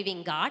Son of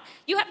living God.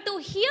 You have to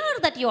hear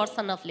that you are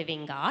Son of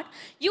living God.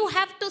 You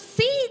have to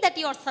see that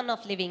you are Son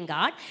of living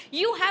God.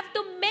 You have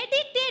to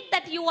meditate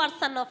that you are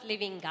Son of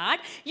living God.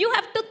 You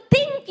have to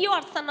think you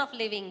are Son of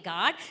living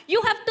God.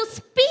 You have to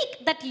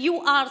speak that you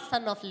are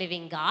Son of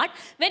living God.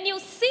 When you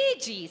see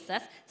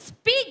Jesus,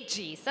 speak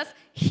Jesus,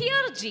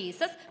 hear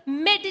Jesus,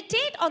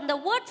 meditate on the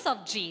words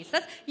of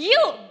Jesus,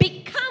 you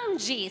become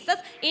Jesus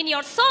in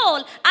your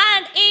soul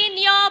and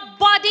in your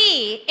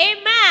body.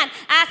 Amen.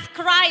 As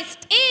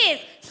Christ is,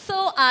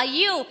 so are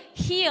you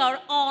here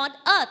on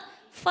earth.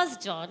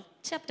 1 John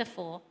chapter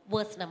 4,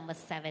 verse number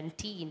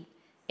 17.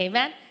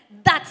 Amen.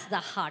 That's the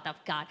heart of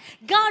God.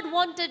 God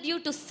wanted you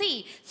to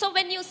see. So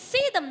when you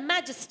see the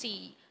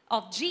majesty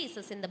of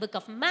Jesus in the book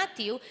of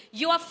Matthew,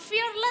 you are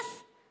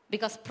fearless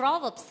because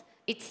Proverbs,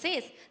 it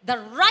says, the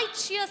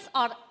righteous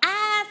are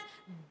as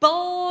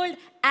bold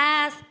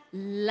as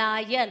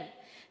lion.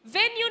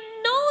 When you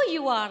know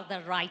you are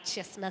the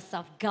righteousness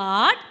of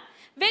God,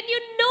 when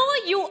you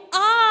know you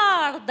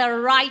are the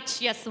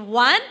righteous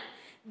one,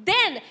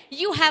 then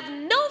you have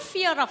no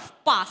fear of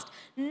past,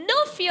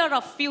 no fear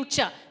of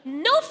future,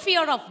 no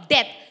fear of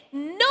death,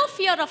 no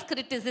fear of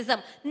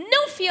criticism,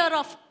 no fear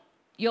of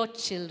your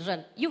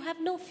children. You have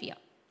no fear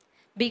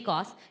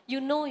because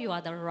you know you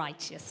are the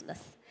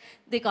righteousness.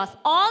 Because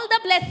all the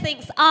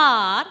blessings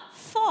are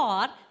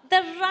for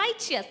the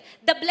righteous.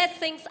 The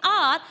blessings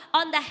are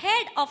on the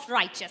head of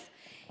righteous.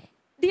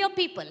 Dear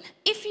people,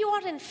 if you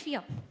are in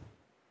fear,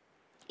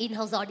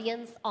 in-house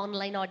audience,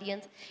 online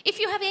audience, if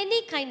you have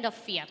any kind of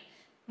fear,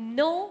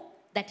 know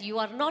that you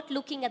are not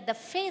looking at the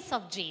face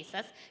of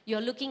Jesus, you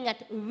are looking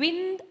at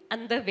wind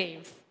and the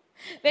waves.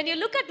 When you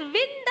look at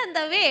wind and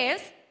the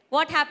waves,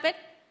 what happened?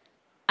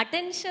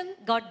 Attention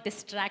got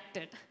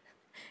distracted.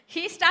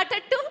 He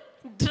started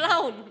to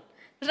drown,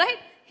 right?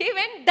 He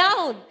went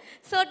down.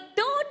 So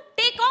don't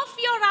take off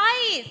your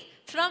eyes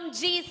from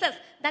Jesus.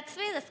 That's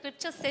why the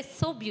scripture says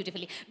so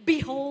beautifully,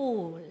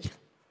 behold.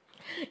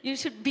 You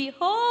should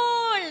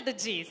behold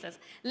Jesus.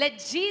 Let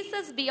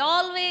Jesus be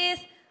always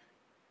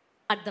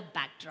at the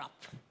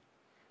backdrop,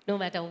 no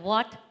matter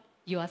what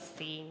you are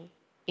seeing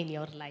in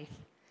your life.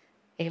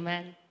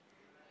 Amen.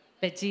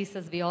 Let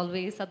Jesus be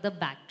always at the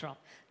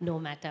backdrop, no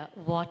matter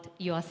what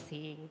you are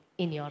seeing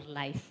in your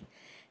life.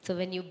 So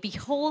when you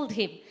behold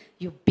Him,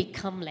 you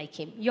become like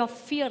Him. You're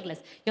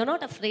fearless. You're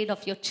not afraid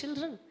of your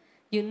children.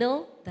 You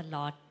know the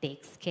Lord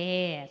takes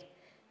care.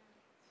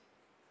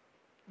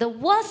 The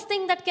worst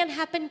thing that can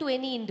happen to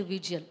any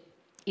individual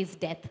is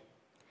death.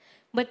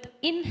 But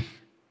in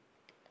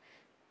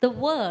the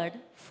word,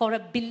 for a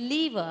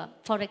believer,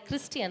 for a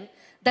Christian,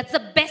 that's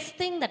the best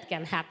thing that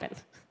can happen.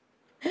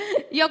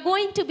 You're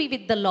going to be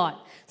with the Lord.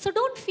 So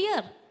don't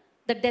fear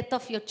the death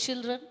of your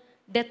children,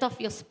 death of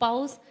your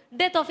spouse,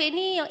 death of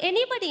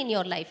anybody in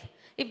your life.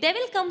 If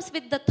devil comes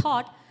with the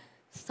thought,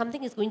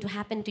 something is going to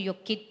happen to your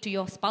kid, to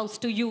your spouse,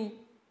 to you,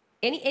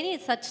 any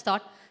such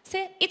thought,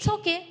 say, it's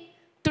okay.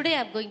 Today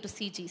I'm going to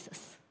see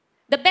Jesus.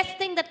 The best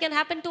thing that can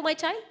happen to my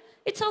child,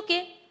 it's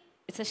okay.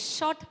 It's a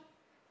short,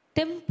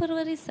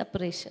 temporary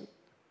separation.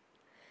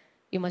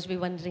 You must be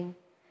wondering,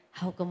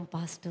 how come,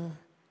 Pastor,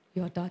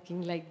 you're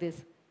talking like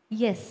this?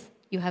 Yes,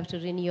 you have to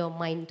renew your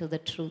mind to the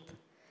truth.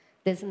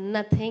 There's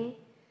nothing,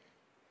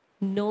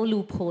 no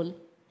loophole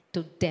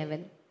to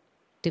devil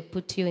to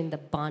put you in the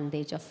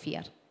bondage of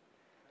fear.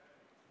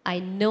 I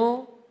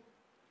know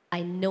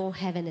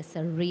heaven is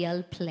a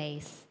real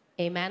place.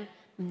 Amen.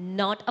 I'm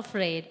not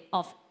afraid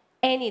of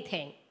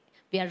anything.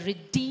 We are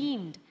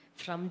redeemed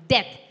from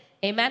death.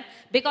 Amen.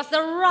 Because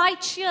the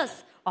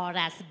righteous are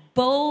as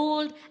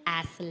bold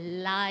as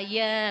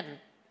lion.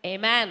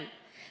 Amen.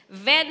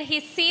 When he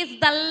sees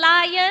the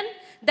lion,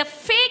 the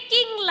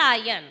faking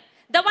lion,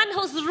 the one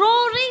who's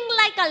roaring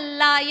like a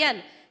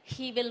lion,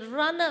 he will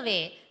run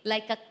away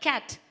like a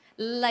cat,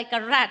 like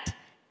a rat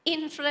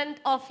in front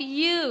of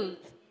you.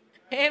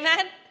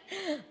 Amen.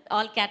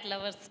 All cat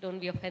lovers, don't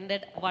be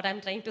offended. What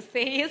I'm trying to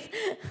say is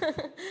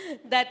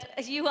that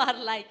you are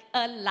like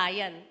a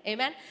lion.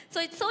 Amen? So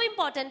it's so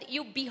important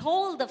you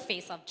behold the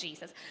face of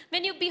Jesus.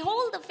 When you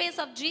behold the face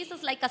of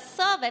Jesus like a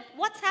servant,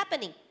 what's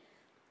happening?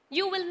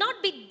 You will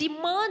not be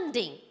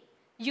demanding.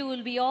 You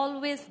will be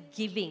always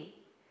giving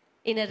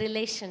in a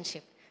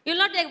relationship. You'll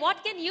not be like,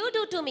 what can you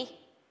do to me?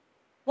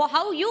 Well,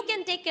 how you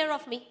can take care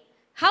of me?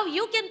 How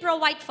you can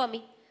provide for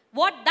me?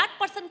 What that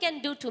person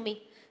can do to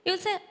me? You'll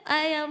say,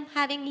 I am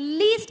having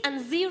least and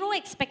zero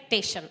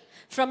expectation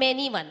from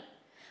anyone.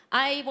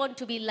 I want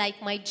to be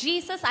like my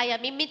Jesus. I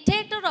am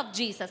imitator of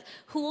Jesus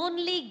who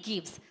only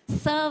gives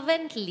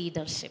servant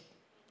leadership.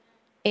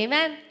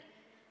 Amen.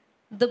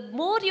 The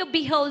more you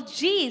behold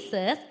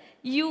Jesus,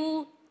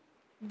 you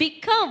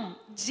become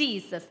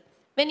Jesus.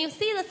 When you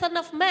see the Son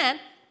of Man,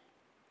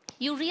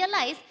 you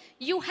realize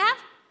you have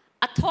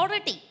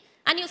authority.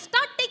 And you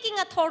start taking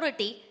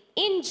authority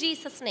in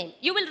Jesus' name.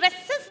 You will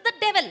resist the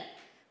devil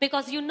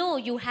because you know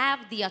you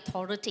have the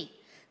authority.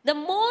 The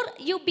more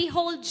you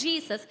behold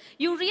Jesus,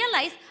 you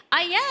realize,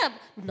 I am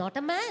not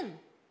a man.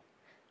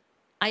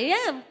 I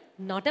am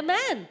not a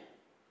man.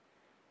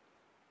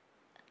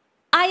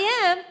 I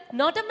am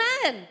not a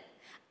man.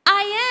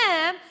 I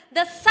am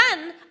the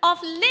Son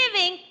of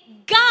living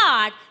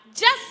God,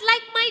 just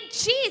like my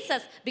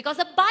Jesus. Because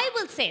the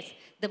Bible says,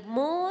 the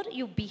more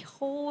you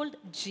behold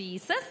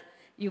Jesus,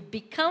 you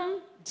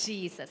become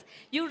Jesus.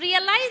 You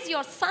realize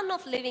you're Son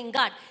of living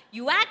God.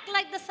 You act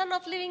like the Son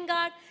of living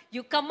God.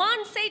 You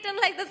command Satan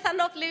like the Son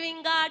of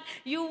living God.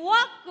 You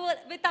walk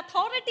with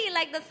authority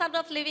like the Son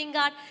of living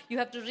God. You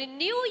have to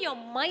renew your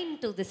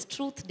mind to this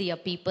truth, dear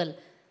people.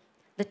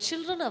 The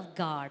children of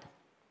God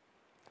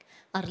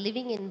are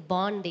living in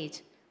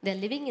bondage. They're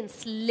living in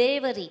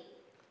slavery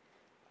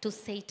to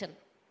Satan.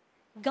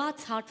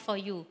 God's heart for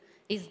you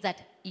is that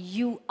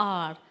you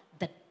are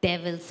the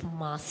devil's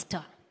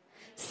master.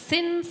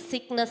 Sin,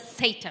 sickness,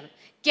 Satan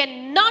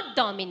cannot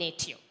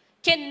dominate you,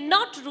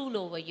 cannot rule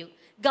over you.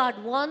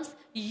 God wants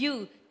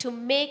you to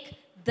make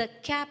the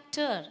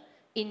captor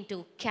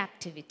into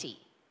captivity.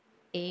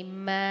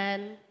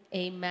 Amen.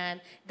 Amen.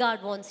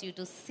 God wants you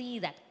to see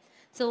that.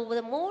 So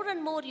the more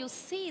and more you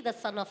see the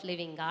Son of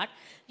living God,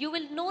 you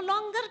will no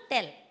longer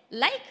tell.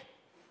 Like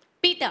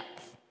Peter,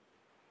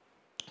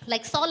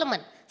 like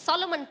Solomon.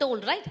 Solomon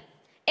told, right?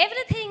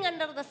 Everything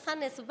under the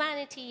sun is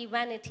vanity,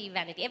 vanity,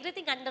 vanity.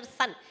 Everything under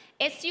sun,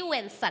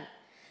 S-U-N, sun.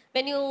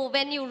 When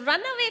you run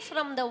away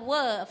from the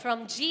word,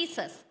 from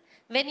Jesus,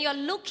 when you're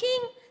looking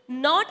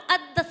not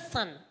at the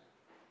sun,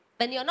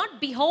 when you're not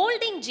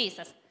beholding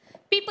Jesus,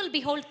 people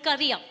behold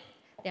career.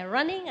 They're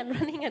running and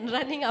running and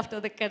running after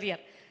the career.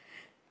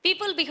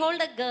 People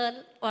behold a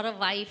girl or a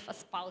wife, a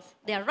spouse.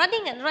 They are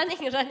running and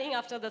running and running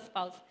after the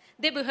spouse.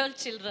 They behold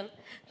children,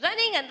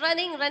 running and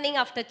running, running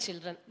after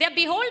children. They are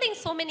beholding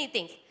so many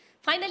things.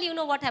 Finally, you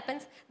know what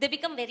happens? They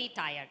become very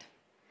tired.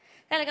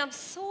 They're like, I'm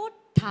so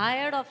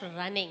tired of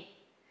running.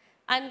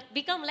 And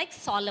become like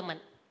Solomon.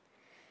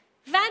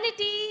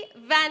 Vanity,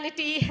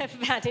 vanity,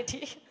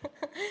 vanity.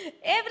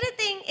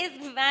 Everything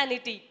is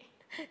vanity.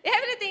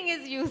 Everything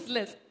is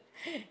useless.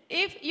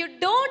 If you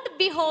don't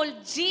behold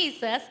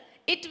Jesus,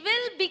 it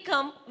will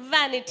become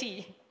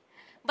vanity.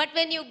 But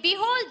when you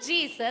behold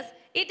Jesus,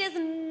 it is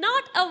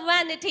not a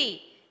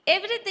vanity.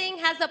 Everything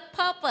has a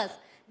purpose.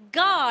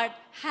 God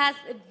has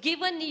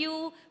given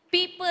you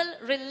people,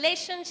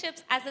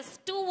 relationships as a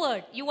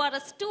steward. You are a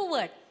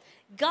steward.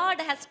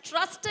 God has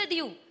trusted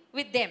you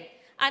with them.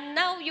 And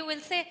now you will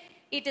say,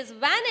 it is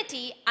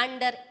vanity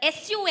under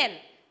S-U-N.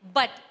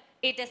 But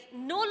it is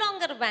no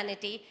longer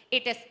vanity.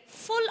 It is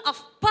full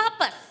of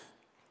purpose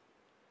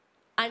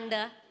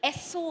under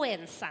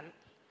S-O-N, Son.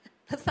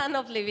 The Son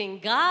of living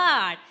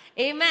God.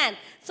 Amen.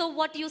 So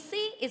what you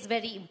see is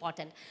very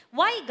important.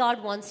 Why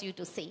God wants you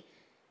to see?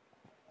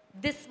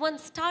 This one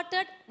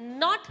started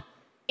not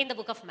in the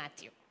book of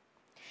Matthew.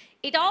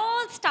 It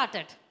all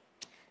started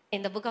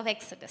in the book of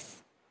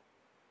Exodus.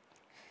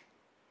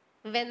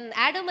 When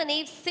Adam and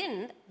Eve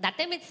sinned, that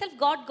time itself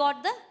God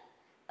got the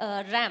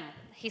ram.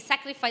 He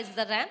sacrificed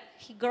the ram.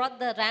 He brought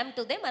the ram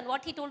to them. And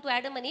what he told to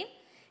Adam and Eve?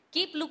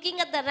 Keep looking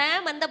at the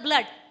ram and the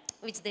blood,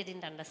 which they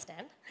didn't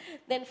understand.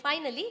 Then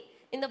finally,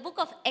 in the book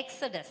of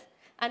Exodus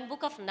and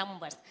book of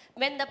Numbers,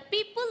 when the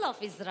people of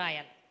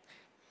Israel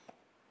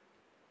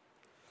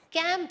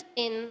camped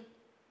in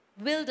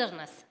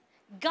wilderness,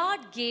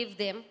 God gave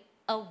them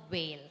a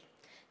veil.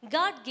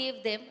 God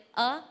gave them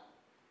a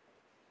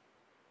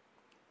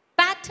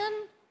pattern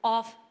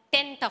of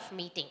tent of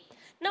meeting.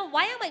 Now,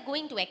 why am I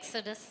going to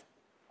Exodus?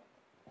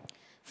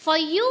 For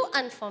you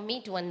and for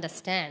me to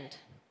understand,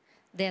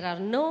 there are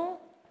no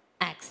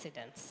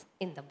accidents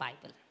in the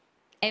Bible.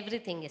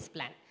 Everything is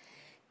planned.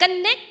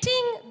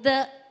 Connecting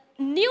the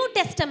New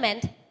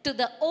Testament to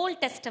the Old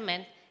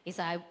Testament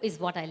is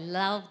what I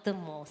love the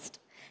most.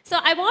 So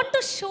I want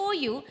to show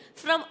you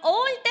from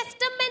Old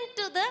Testament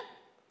to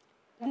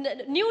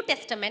the New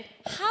Testament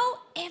how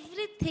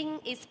everything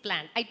is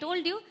planned. I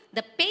told you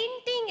the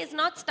painting is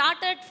not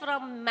started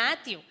from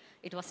Matthew.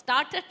 It was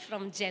started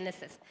from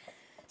Genesis.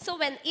 So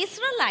when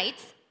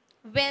Israelites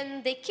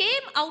when they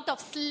came out of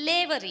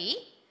slavery,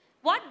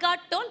 what God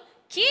told?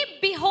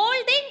 Keep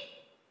beholding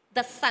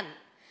the sun.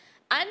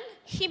 And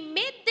he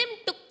made them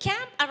to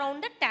camp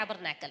around the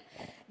tabernacle.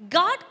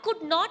 God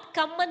could not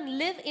come and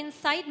live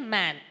inside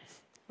man,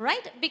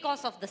 right?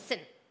 Because of the sin.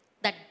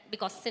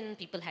 Because sin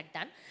people had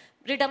done.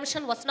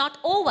 Redemption was not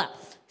over.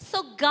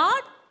 So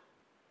God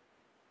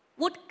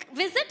would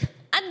visit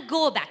and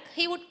go back.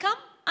 He would come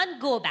and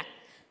go back.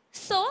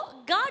 So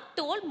God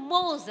told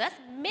Moses,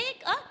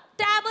 make a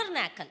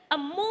tabernacle, a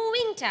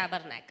moving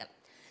tabernacle.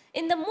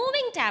 In the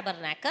moving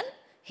tabernacle,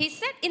 he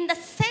said in the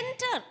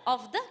center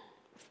of the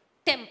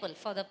temple,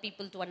 for the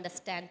people to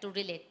understand, to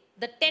relate,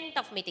 the tent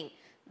of meeting,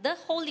 the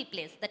holy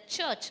place, the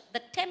church,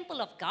 the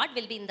temple of God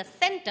will be in the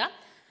center.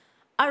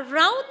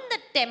 Around the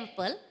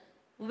temple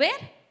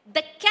were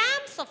the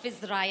camps of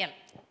Israel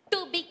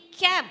to be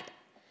camped.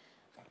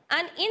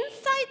 And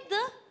inside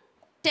the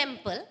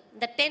temple,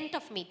 the tent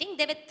of meeting,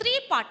 there were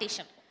 3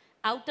 partitions.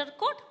 Outer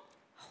court,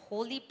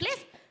 holy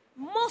place,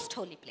 most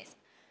holy place.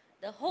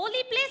 The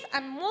holy place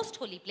and most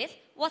holy place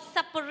was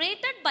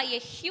separated by a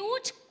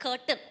huge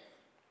curtain.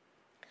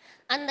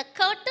 And the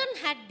curtain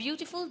had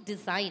beautiful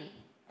design.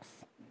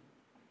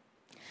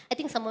 I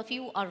think some of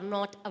you are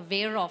not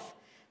aware of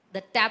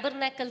the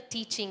tabernacle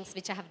teachings,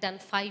 which I have done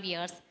 5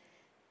 years.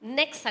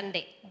 Next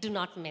Sunday, do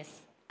not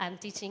miss. I'm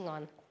teaching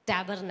on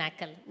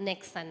tabernacle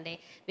next Sunday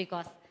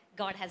because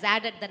God has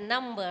added the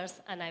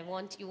numbers and I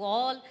want you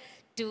all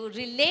to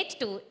relate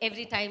to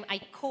every time I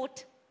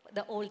quote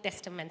the Old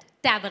Testament,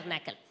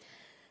 tabernacle.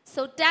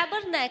 So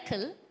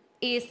tabernacle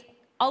is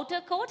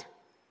outer court,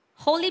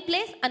 holy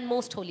place and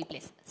most holy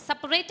place,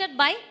 separated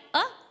by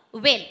a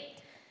veil.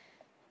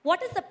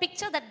 What is the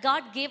picture that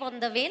God gave on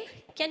the veil?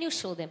 Can you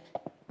show them?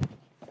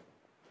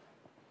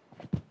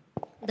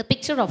 The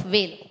picture of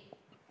veil.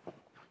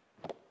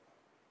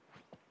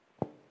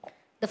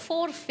 The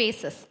 4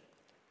 faces.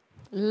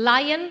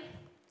 Lion,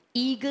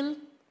 eagle,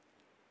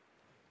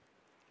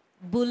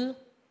 bull,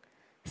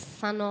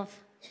 son of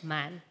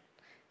man.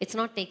 It's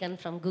not taken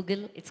from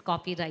Google. It's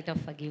copyright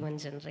of a given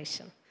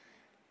generation.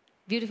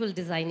 Beautiful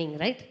designing,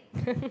 right?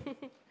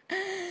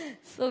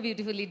 So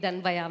beautifully done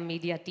by our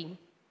media team.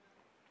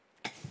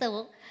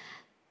 So,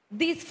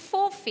 these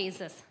 4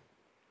 phases.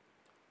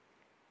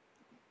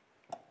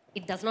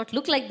 It does not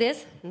look like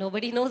this.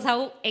 Nobody knows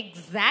how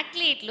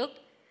exactly it looked.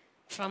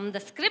 From the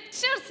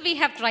scriptures, we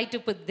have tried to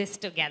put this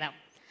together.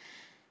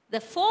 The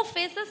 4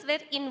 phases were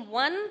in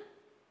one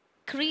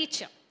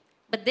creature.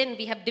 But then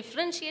we have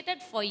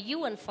differentiated for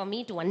you and for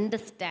me to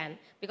understand.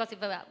 Because if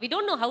we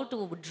don't know how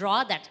to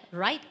draw that,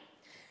 right?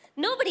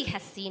 Nobody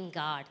has seen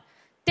God.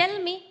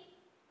 Tell me,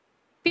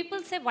 people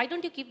say, why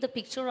don't you keep the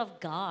picture of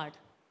God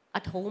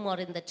at home or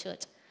in the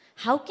church?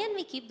 How can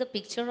we keep the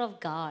picture of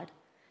God?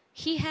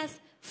 He has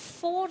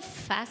 4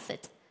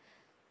 facets.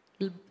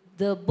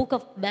 The book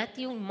of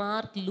Matthew,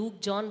 Mark,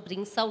 Luke, John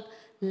brings out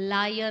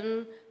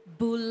lion,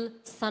 bull,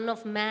 son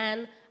of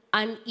man,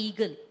 and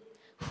eagle.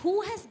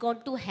 Who has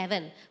gone to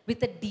heaven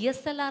with a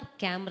DSLR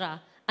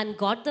camera and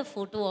got the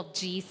photo of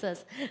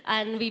Jesus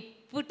and we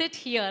put it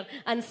here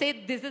and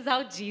say this is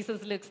how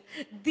Jesus looks?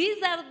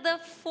 These are the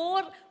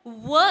 4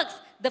 works,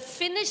 the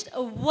finished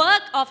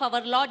work of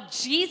our Lord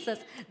Jesus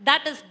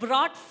that is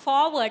brought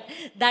forward,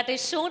 that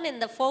is shown in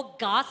the 4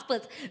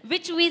 Gospels,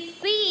 which we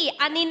see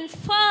and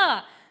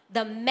infer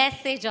the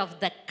message of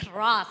the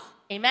cross.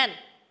 Amen.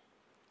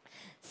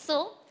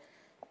 So,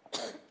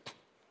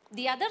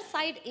 the other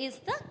side is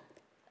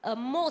the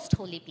most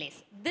holy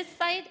place. This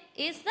side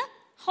is the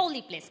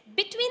holy place.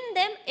 Between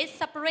them is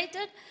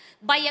separated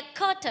by a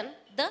curtain,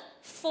 the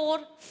 4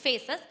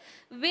 faces,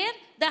 where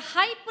the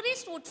high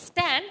priest would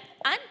stand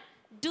and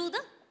do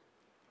the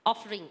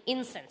offering,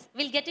 incense.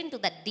 We'll get into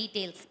the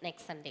details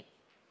next Sunday.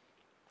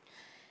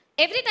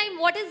 Every time,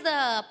 what is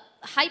the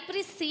high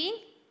priest seeing?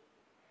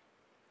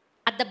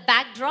 At the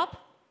backdrop,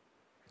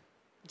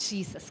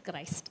 Jesus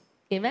Christ.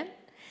 Amen.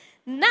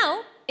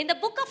 Now, in the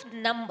book of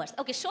Numbers,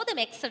 okay, show them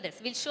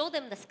Exodus. We'll show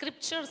them the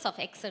scriptures of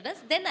Exodus.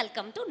 Then I'll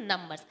come to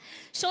Numbers.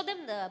 Show them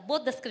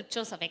both the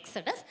scriptures of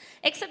Exodus.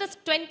 Exodus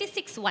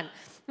 26:1.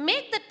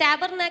 Make the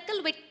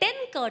tabernacle with 10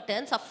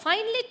 curtains of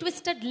finely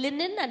twisted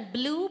linen and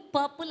blue,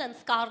 purple, and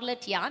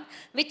scarlet yarn,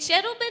 with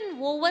cherubim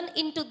woven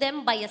into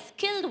them by a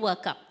skilled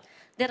worker.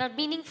 There are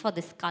meaning for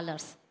these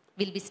colors.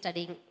 We'll be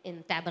studying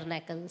in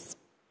tabernacle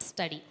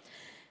study.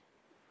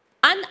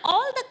 And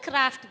all the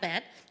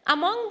craftsmen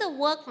among the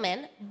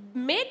workmen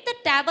made the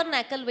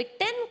tabernacle with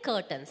 10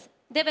 curtains.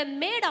 They were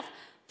made of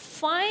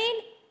fine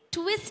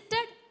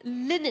twisted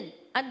linen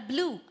and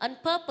blue and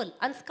purple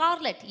and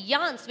scarlet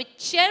yarns with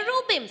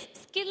cherubims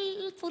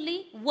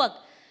skillfully worked.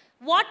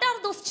 What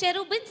are those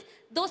cherubims?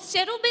 Those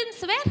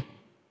cherubims were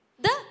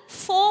the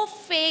 4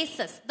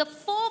 faces. The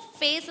 4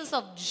 faces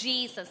of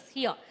Jesus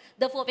here.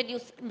 Therefore,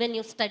 when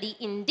you study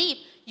in deep,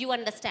 you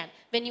understand.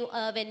 When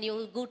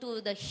you go to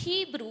the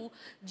Hebrew,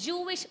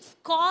 Jewish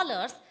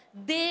scholars,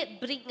 they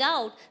bring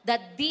out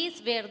that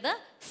these were the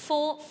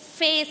 4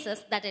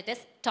 faces that it is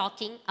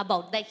talking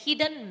about, the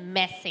hidden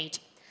message.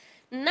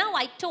 Now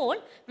I told,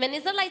 when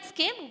Israelites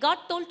came, God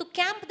told to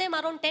camp them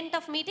around tent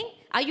of meeting.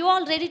 Are you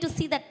all ready to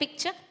see that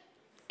picture?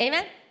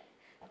 Amen?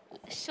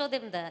 Show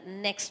them the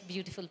next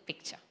beautiful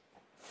picture.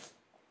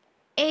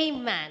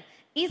 Amen.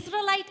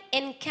 Israelite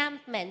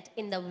encampment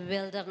in the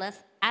wilderness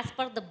as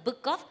per the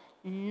book of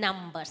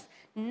Numbers.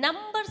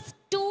 Numbers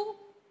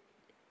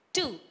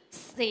 2:2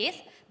 says,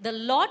 the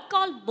Lord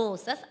called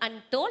Moses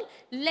and told,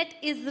 let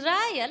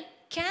Israel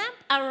camp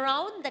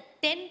around the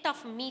tent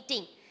of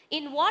meeting.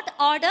 In what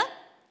order?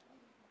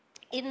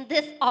 In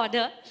this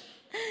order,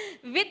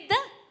 with the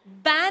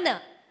banner.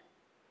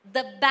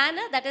 The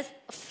banner, that is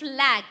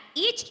flag.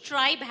 Each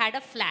tribe had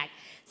a flag.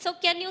 So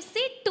can you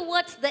see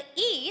towards the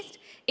east,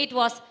 it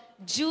was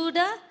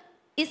Judah,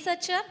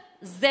 Issachar,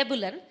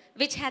 Zebulun,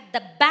 which had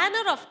the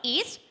banner of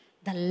east,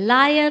 the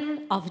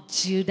Lion of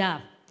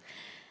Judah.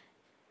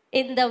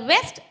 In the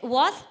west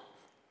was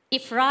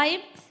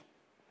Ephraim,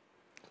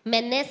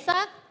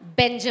 Manasseh,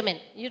 Benjamin.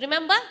 You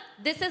remember?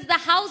 This is the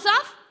house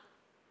of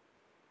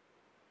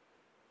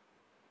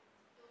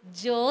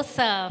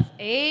Joseph.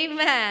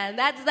 Amen.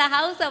 That's the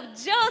house of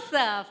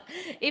Joseph.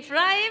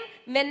 Ephraim,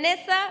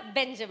 Manasseh,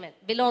 Benjamin.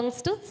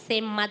 Belongs to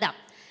same mother.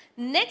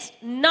 Next,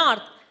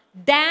 north.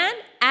 Dan,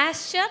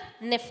 Asher,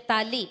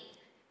 Naphtali.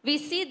 We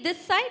see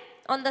this side.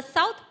 On the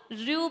south,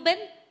 Reuben,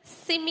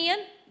 Simeon,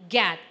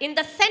 Gad. In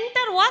the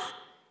center was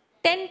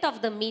tent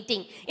of the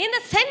meeting. In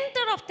the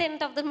center of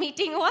tent of the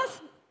meeting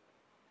was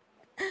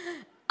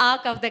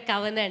Ark of the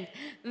Covenant,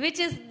 which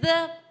is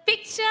the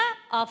picture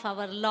of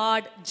our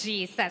Lord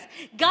Jesus.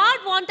 God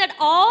wanted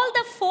all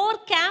the 4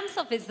 camps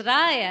of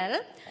Israel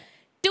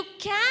to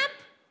camp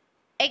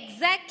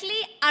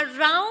exactly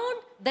around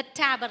the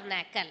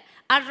tabernacle,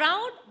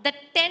 around the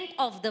tent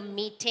of the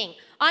meeting.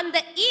 On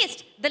the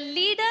east, the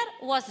leader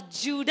was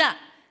Judah.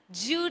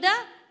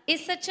 Judah,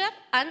 Issachar,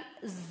 and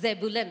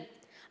Zebulun.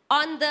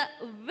 On the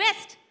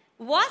west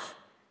was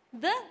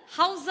the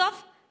house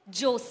of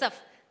Joseph.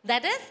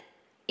 That is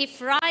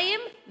Ephraim,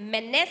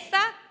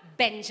 Manasseh,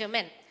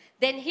 Benjamin.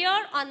 Then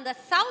here on the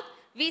south,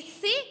 we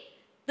see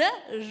the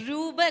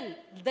Reuben,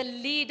 the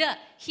leader.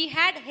 He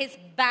had his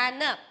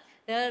banner.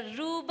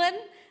 Reuben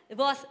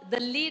was the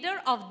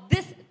leader of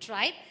this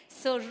tribe.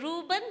 So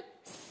Reuben,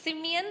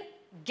 Simeon,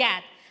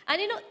 Gad.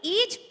 And you know,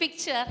 each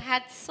picture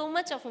had so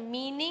much of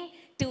meaning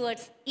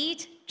towards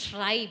each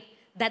tribe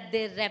that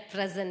they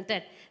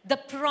represented. The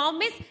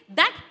promise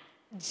that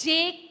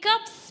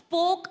Jacob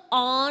spoke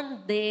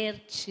on their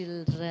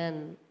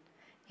children.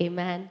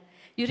 Amen.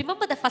 You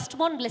remember the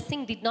firstborn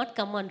blessing did not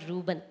come on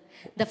Reuben.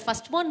 The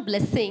firstborn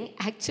blessing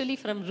actually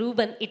from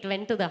Reuben, it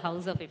went to the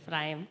house of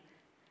Ephraim.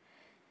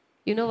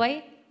 You know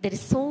why? There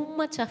is so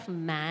much of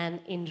man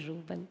in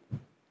Reuben.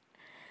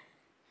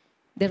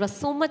 There was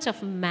so much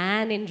of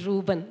man in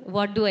Reuben.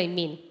 What do I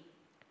mean?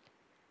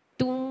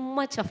 Too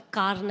much of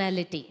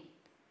carnality.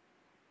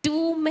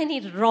 Too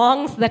many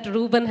wrongs that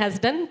Reuben has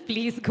done.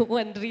 Please go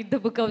and read the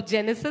book of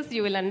Genesis.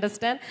 You will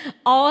understand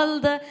all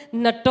the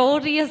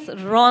notorious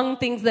wrong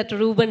things that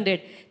Reuben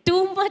did.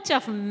 Too much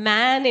of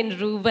man in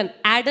Reuben.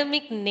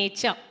 Adamic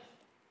nature.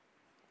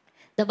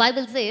 The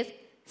Bible says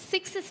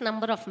 6 is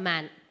number of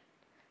man.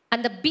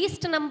 And the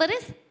beast number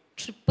is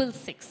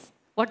 666.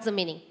 What's the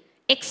meaning?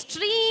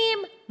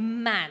 Extreme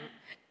man.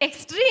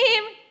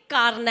 Extreme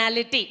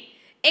carnality.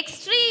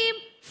 Extreme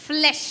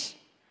flesh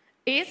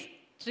is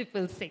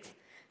 666.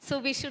 So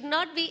we should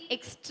not be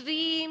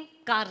extreme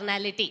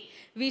carnality.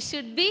 We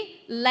should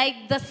be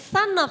like the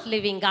Son of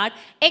living God,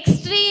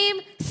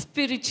 extreme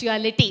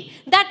spirituality.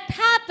 That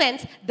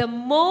happens the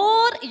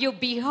more you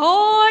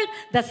behold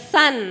the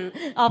Son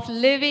of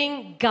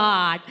living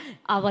God,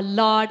 our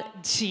Lord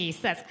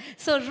Jesus.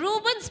 So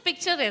Reuben's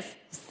picture is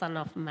Son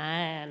of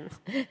Man,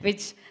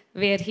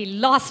 where he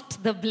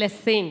lost the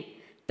blessing.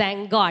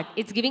 Thank God.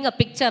 It's giving a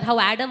picture how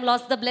Adam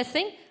lost the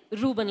blessing,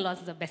 Reuben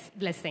lost the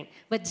blessing.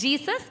 But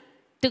Jesus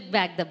took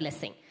back the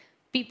blessing.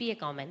 PPA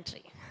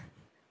commentary.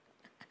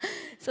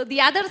 So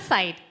the other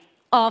side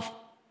of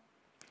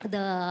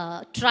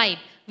the tribe,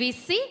 we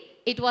see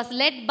it was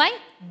led by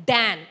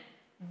Dan.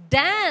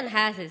 Dan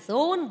has his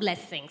own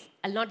blessings.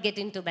 I'll not get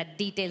into that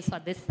details for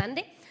this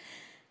Sunday.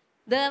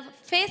 The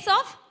face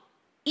of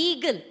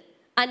eagle.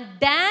 And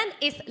Dan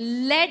is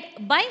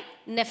led by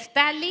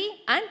Naphtali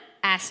and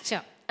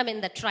Asher. I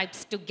mean the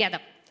tribes together.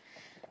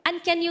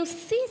 And can you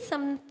see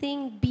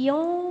something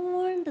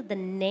beyond the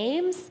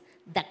names?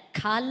 The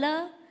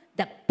color,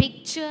 the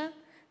picture,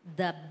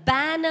 the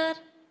banner.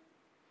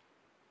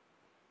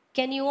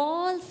 Can you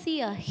all see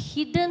a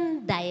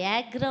hidden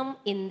diagram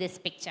in this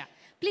picture?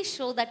 Please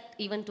show that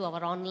even to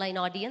our online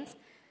audience.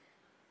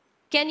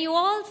 Can you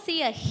all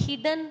see a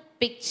hidden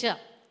picture?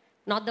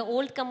 Not the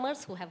old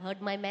comers who have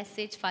heard my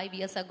message 5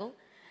 years ago.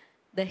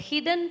 The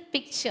hidden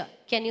picture.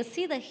 Can you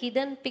see the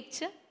hidden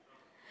picture?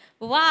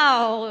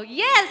 Wow,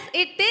 yes,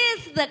 it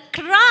is the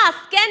cross.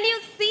 Can you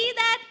see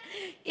that?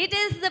 It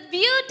is the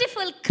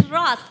beautiful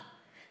cross.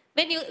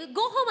 When you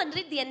go home and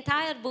read the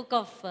entire book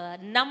of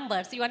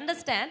Numbers, you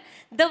understand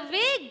the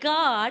way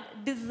God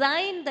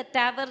designed the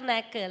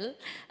tabernacle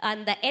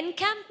and the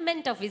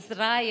encampment of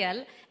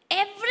Israel.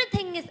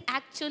 everything is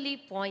actually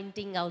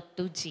pointing out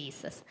to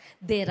Jesus.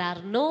 There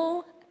are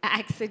no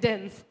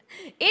accidents.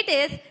 It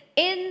is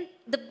in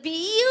the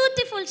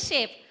beautiful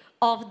shape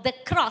of the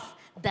cross,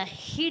 the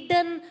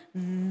hidden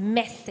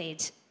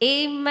message.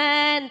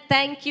 Amen.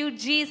 Thank you,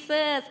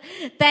 Jesus.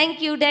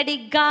 Thank you,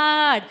 Daddy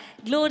God.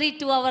 Glory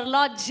to our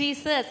Lord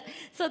Jesus.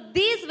 So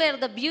these were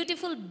the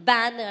beautiful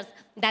banners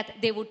that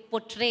they would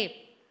portray.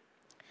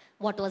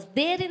 What was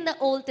there in the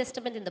Old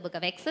Testament, in the book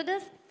of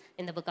Exodus,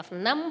 in the book of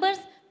Numbers,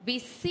 we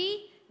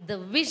see the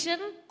vision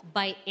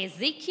by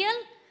Ezekiel.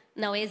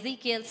 Now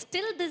Ezekiel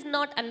still does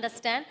not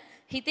understand.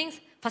 He thinks,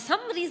 for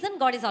some reason,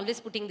 God is always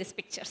putting these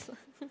pictures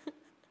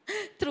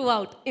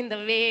throughout, in the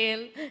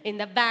veil, in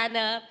the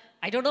banner.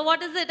 I don't know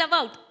what is it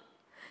about.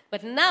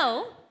 But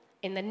now,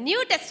 in the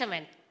New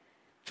Testament,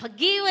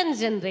 forgiven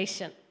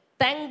generation,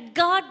 thank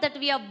God that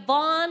we are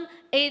born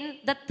in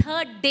the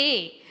third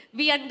day.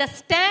 We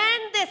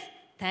understand this.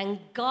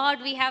 Thank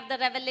God we have the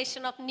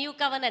revelation of New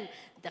Covenant,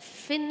 the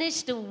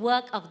finished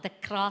work of the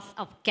cross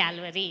of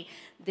Calvary.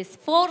 These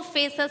four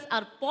faces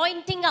are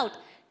pointing out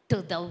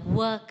to the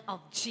work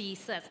of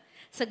Jesus.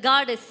 So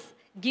God is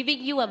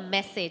giving you a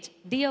message.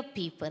 Dear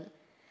people,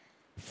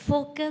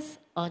 focus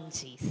on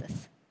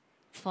Jesus.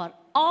 For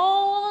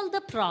all the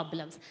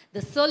problems,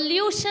 the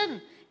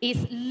solution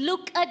is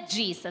look at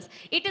Jesus.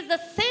 It is the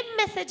same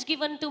message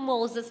given to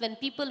Moses when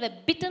people were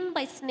bitten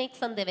by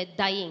snakes and they were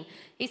dying.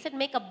 He said,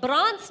 make a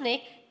bronze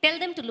snake, tell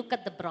them to look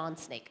at the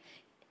bronze snake.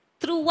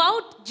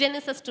 Throughout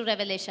Genesis to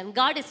Revelation,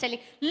 God is telling,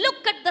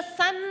 look at the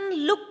sun,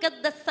 look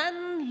at the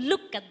sun,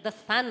 look at the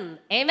sun.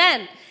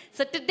 Amen.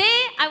 So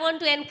today, I want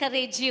to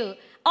encourage you,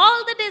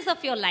 all the days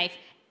of your life,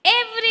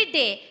 every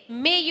day,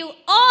 may you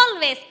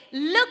always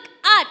look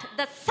at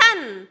the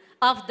Son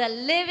of the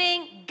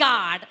living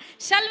God.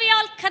 Shall we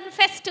all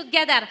confess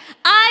together?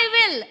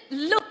 I will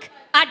look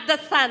at the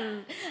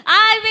sun.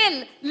 I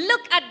will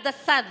look at the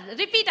sun.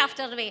 Repeat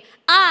after me.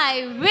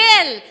 I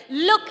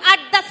will look at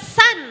the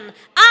sun.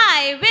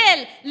 I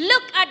will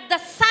look at the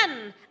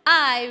sun.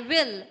 I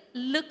will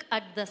look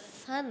at the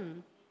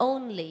sun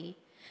only.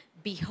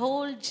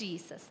 Behold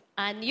Jesus.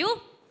 And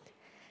you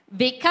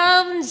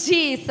become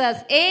Jesus.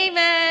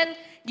 Amen.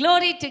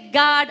 Glory to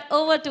God.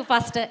 Over to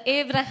Pastor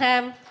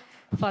Abraham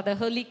for the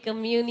Holy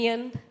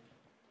Communion.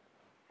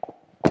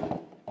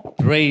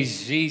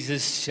 Praise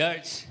Jesus,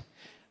 church.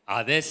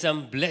 Are there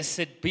some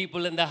blessed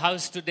people in the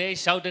house today?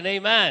 Shout an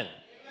amen.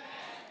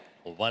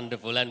 Amen.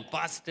 Wonderful. And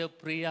Pastor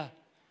Priya,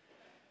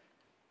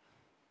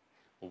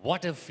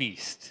 what a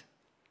feast.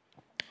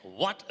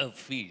 What a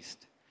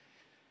feast.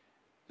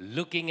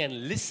 Looking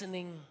and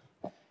listening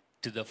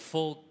to the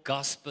four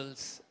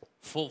gospels,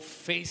 four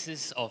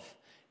faces of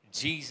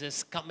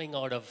Jesus coming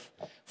out of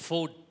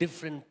four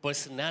different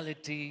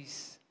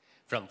personalities,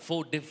 from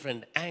four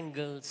different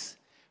angles,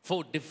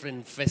 four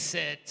different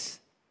facets.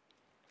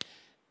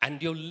 And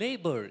your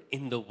labor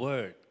in the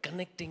Word,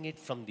 connecting it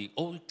from the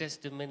Old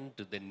Testament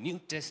to the New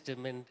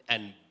Testament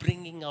and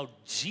bringing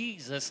out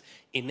Jesus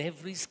in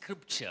every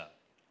scripture.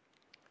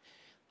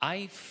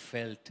 I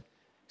felt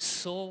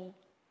so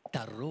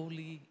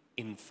thoroughly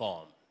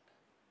informed.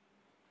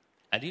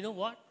 And you know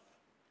what?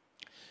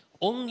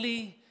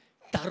 Only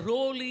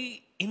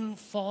thoroughly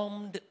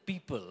informed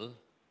people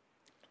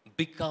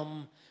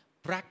become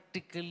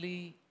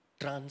practically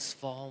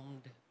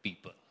transformed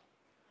people.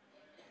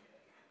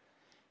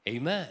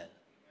 Amen.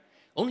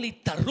 Only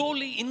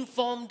thoroughly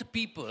informed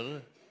people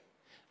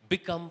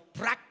become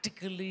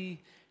practically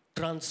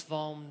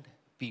transformed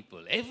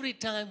people. Every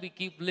time we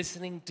keep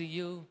listening to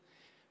you,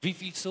 we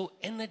feel so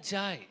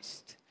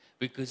energized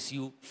because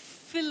you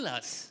fill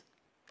us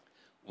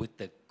with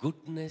the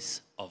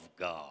goodness of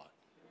God.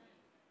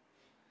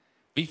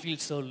 We feel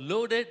so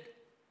loaded,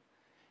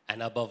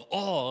 and above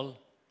all,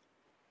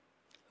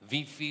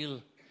 we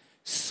feel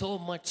so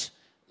much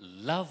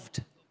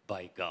loved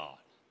by God.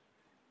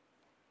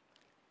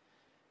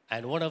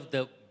 And one of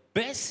the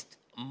best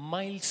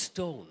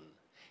milestone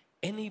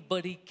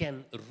anybody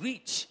can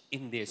reach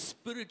in their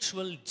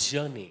spiritual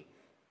journey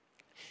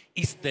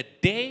is the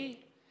day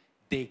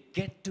they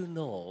get to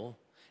know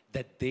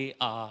that they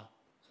are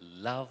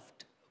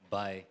loved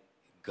by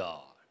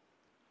God.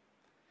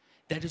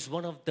 That is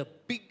one of the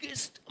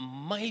biggest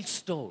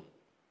milestone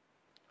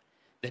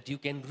that you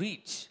can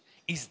reach,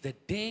 is the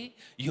day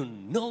you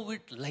know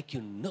it like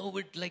you know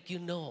it like you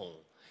know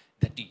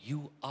that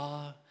you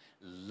are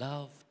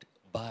loved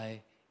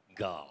by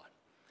God.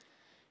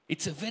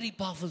 It's a very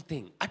powerful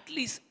thing. At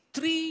least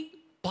 3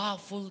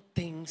 powerful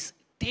things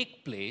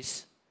take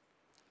place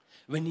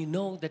when you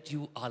know that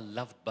you are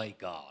loved by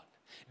God.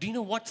 Do you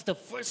know what's the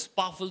first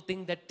powerful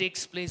thing that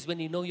takes place when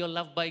you know you're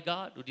loved by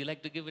God? Would you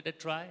like to give it a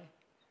try?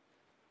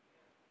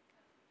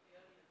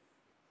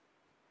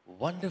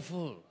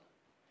 Wonderful.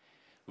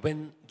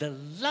 When the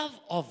love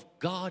of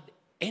God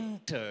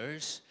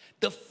enters,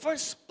 the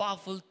first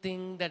powerful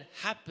thing that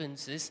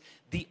happens is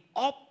the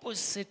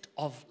opposite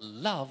of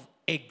love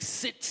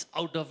exits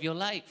out of your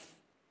life.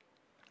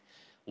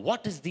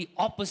 What is the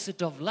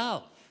opposite of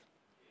love?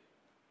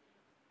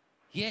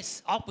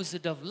 Yes,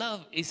 opposite of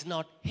love is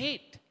not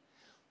hate.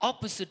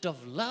 opposite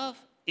of love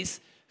is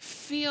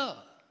fear.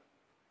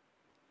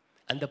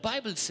 And the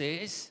Bible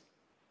says,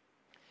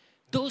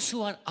 those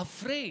who are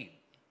afraid,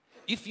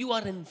 if you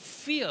are in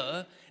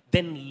fear,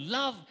 then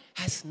love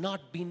has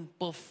not been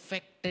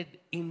perfected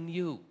in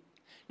you.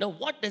 Now,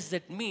 what does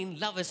that mean,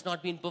 love has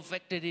not been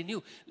perfected in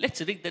you?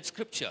 Let's read that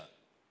scripture.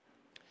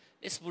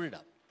 Let's put it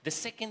up. The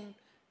second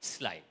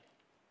slide.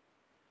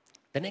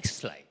 The next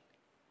slide.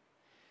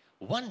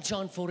 1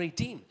 John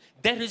 4:18.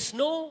 There is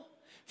no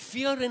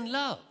fear in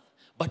love,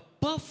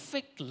 but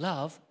perfect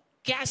love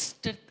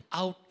casteth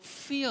out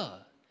fear.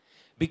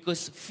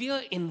 Because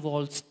fear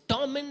involves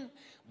torment,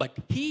 but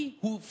he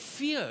who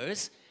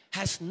fears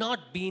has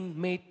not been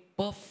made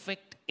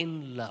perfect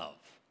in love.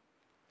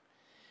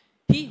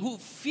 He who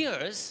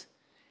fears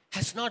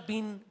has not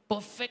been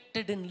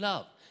perfected in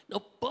love.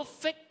 Now,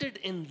 perfected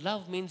in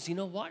love means, you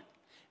know what?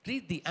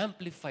 Read the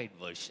Amplified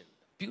Version.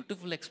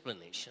 Beautiful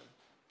explanation.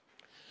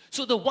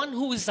 So the one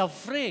who is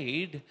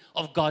afraid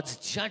of God's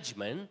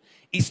judgment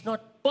is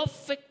not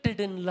perfected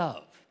in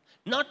love.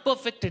 Not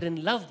perfected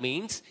in love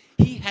means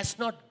he has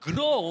not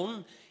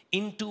grown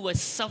into a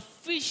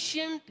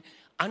sufficient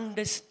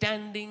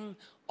understanding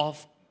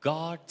of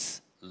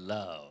God's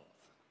love.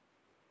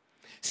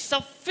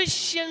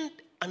 Sufficient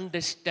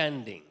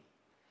understanding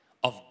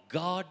of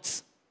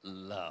God's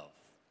love.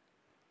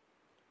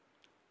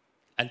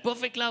 And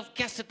perfect love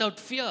casteth out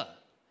fear.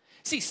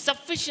 See,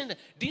 sufficient.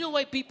 Do you know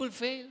why people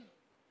fail?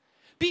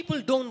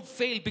 People don't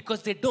fail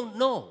because they don't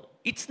know.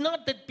 It's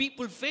not that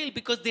people fail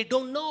because they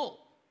don't know.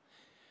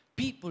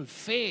 People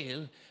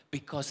fail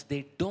because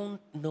they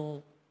don't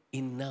know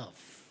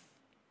enough.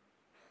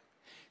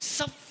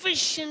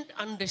 Sufficient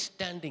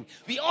understanding.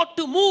 We ought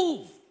to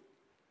move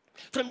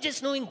from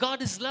just knowing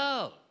God is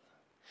love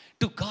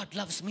to God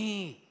loves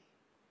me.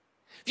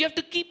 We have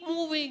to keep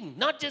moving.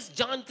 Not just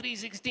John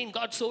 3:16,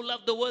 God so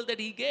loved the world that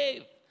he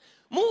gave.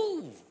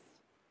 Move.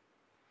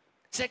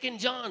 2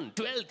 John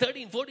 12,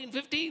 13, 14,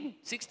 15,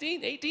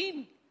 16,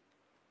 18.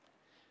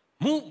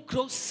 Move,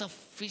 grow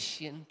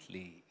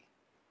sufficiently.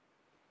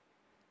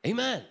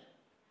 Amen.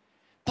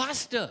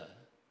 Pastor,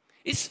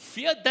 is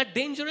fear that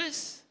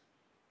dangerous?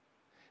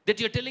 That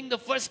you're telling the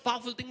first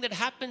powerful thing that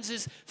happens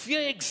is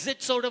fear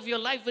exits out of your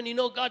life when you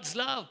know God's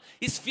love.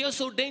 Is fear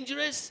so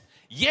dangerous?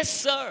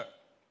 Yes, sir.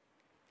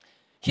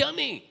 Hear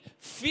me.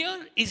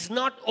 Fear is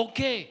not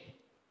okay.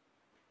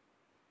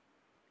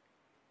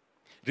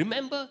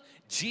 Remember,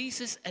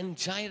 Jesus and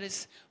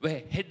Jairus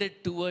were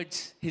headed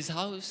towards his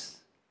house.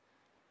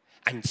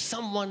 And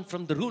someone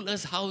from the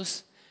ruler's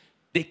house,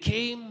 they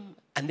came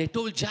and they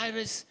told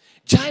Jairus,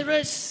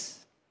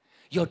 Jairus,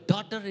 your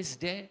daughter is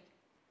dead.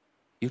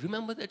 You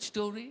remember that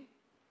story?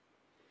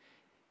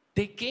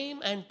 They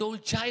came and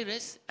told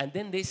Jairus, and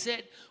then they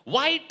said,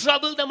 why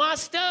trouble the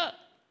master?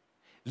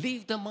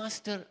 Leave the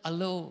master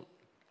alone.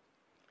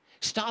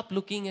 Stop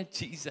looking at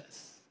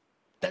Jesus.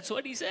 That's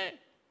what he said.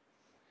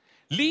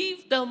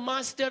 Leave the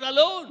master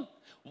alone.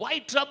 Why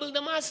trouble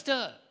the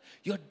master?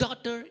 Your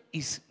daughter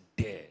is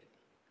dead.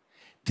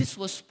 This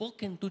was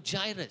spoken to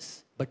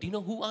Jairus. But you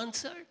know who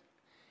answered?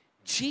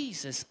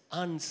 Jesus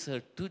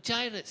answered to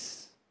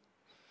Jairus.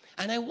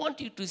 And I want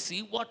you to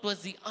see what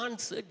was the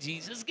answer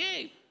Jesus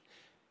gave.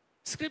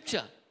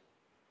 Scripture.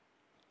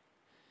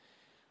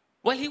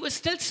 While he was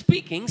still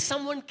speaking,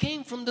 someone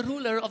came from the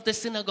ruler of the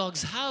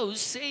synagogue's house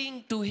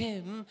saying to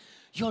him,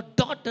 your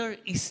daughter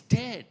is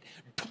dead.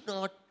 Do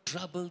not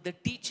trouble the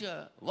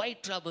teacher. Why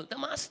trouble the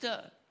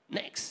master?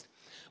 Next.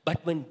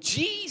 But when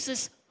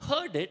Jesus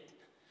heard it,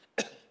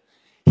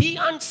 he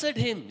answered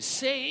him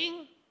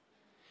saying,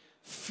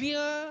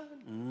 fear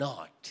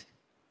not.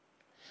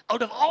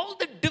 Out of all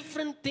the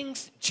different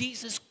things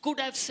Jesus could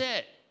have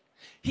said,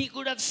 he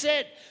could have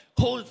said,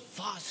 hold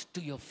fast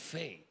to your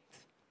faith.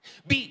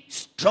 Be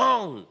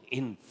strong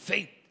in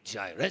faith,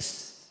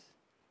 Jairus.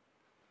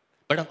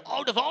 But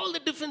out of all the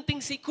different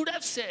things he could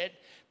have said,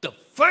 the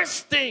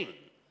first thing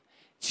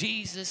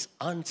Jesus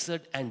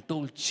answered and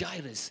told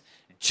Jairus,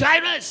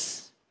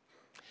 Jairus,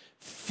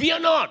 fear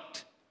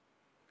not.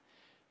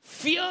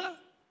 Fear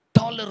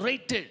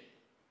tolerated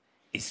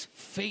is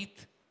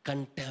faith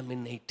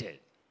contaminated.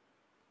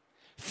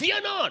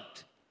 Fear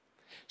not.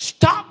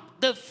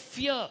 Stop the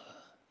fear.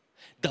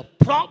 The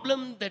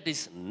problem that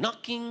is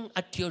knocking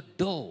at your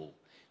door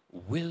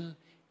will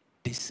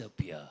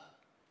disappear.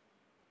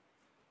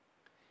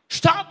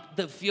 Stop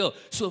the fear.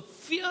 So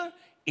fear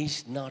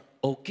is not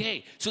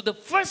okay. So the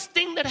first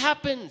thing that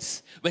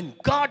happens when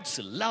God's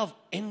love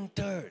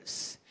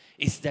enters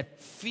is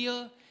that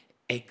fear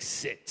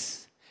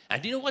exits.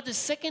 And you know what the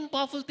second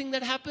powerful thing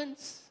that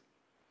happens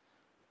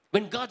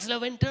when God's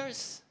love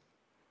enters?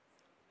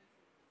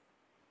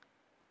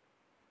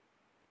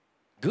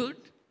 Good.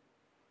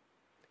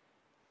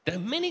 There are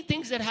many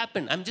things that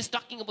happen. I'm just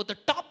talking about the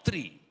top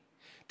three.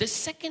 The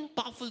second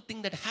powerful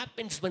thing that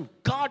happens when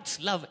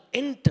God's love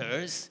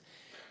enters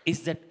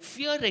is that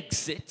fear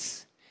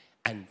exits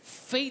and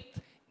faith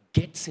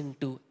gets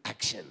into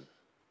action.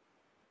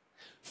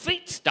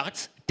 Faith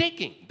starts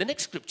taking. The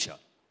next scripture.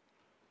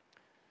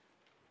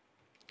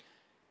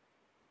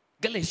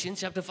 Galatians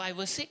chapter 5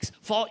 verse 6.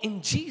 For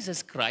in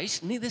Jesus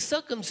Christ neither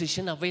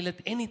circumcision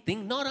availeth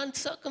anything nor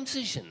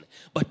uncircumcision,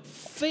 but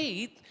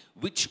faith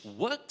which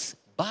works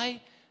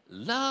by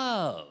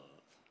love.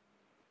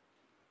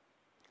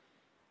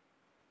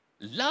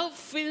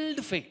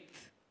 Love-filled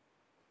faith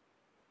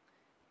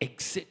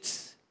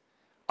exits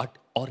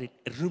or it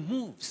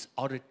removes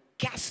or it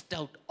casts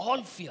out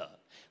all fear.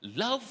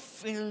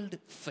 Love-filled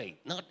faith,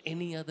 not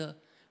any other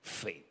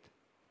faith.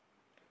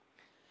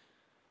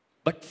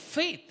 But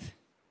faith,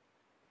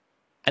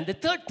 and the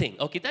third thing,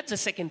 okay, that's the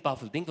second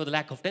powerful thing for the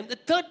lack of time. The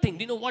third thing,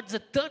 do you know what's the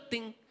third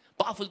thing,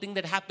 powerful thing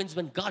that happens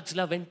when God's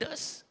love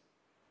enters?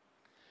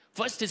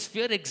 First is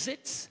fear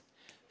exits,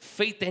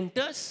 faith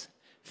enters,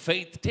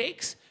 faith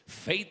takes.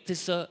 Faith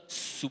is a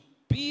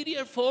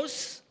superior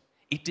force.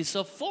 It is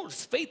a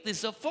force. Faith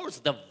is a force.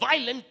 The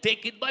violent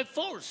take it by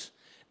force.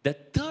 The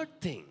third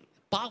thing,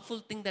 powerful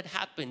thing that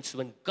happens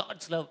when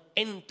God's love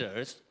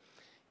enters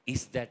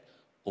is that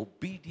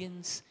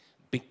obedience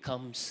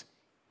becomes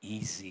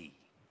easy.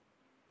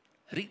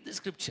 Read the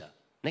scripture.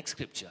 Next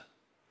scripture.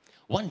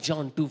 1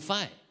 John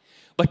 2:5.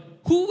 But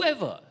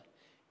whoever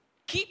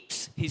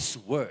keeps his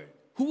word,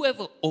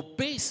 whoever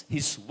obeys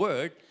his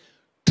word,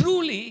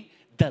 truly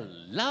the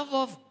love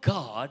of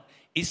God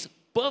is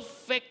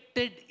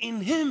perfected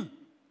in him.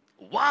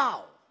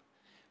 Wow.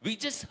 We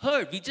just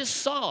heard, we just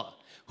saw.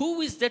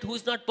 Who is that who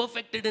is not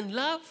perfected in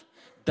love?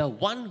 The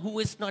one who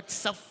is not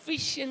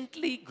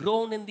sufficiently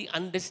grown in the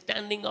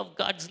understanding of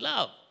God's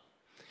love.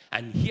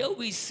 And here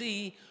we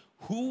see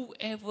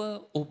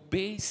whoever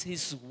obeys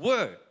his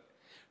word,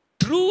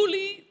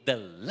 truly the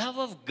love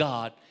of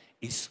God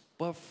is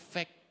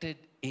perfected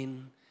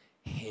in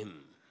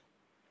him.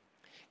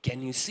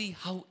 Can you see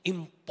how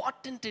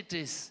important it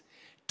is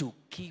to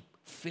keep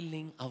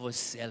filling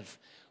ourselves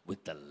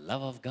with the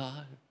love of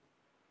God?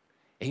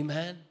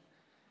 Amen.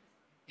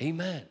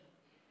 Amen.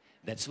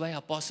 That's why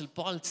Apostle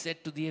Paul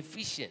said to the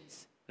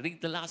Ephesians,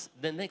 read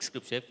the next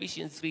scripture,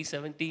 Ephesians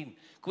 3:17,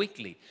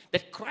 quickly,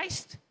 that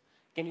Christ,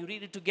 can you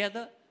read it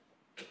together?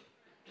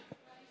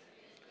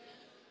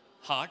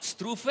 Hearts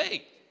through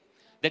faith,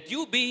 that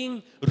you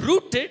being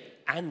rooted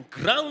and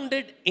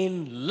grounded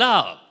in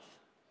love.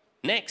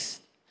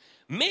 Next,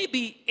 may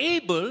be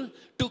able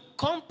to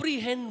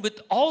comprehend with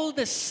all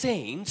the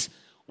saints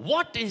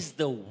what is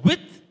the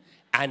width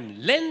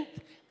and length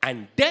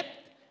and depth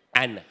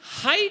and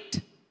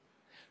height,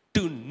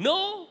 to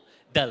know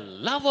the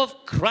love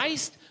of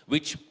Christ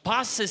which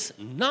passes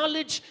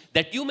knowledge,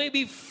 that you may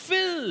be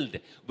filled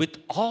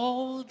with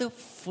all the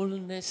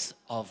fullness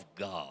of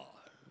God.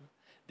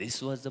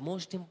 This was the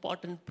most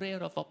important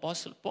prayer of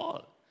Apostle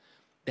Paul,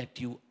 that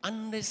you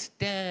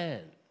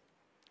understand,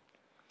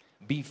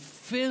 be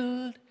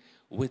filled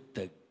with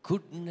the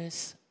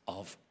goodness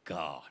of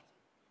God.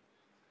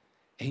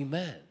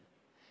 Amen.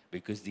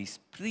 Because these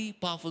three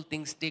powerful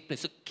things take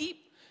place. So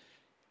keep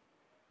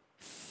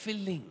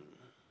filling.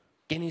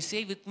 Can you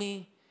say with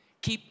me?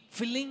 Keep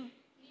filling.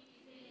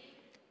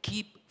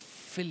 Keep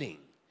filling.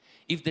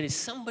 If there is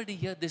somebody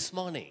here this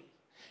morning,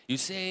 you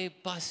say,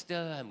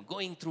 Pastor, I'm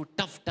going through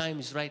tough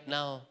times right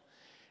now.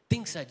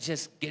 Things are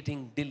just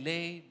getting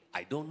delayed.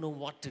 I don't know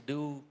what to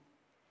do.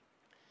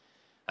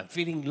 I'm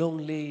feeling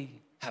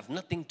lonely, have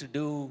nothing to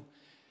do.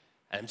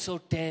 I'm so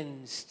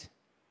tensed.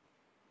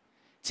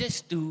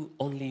 Just do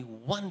only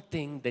one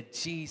thing that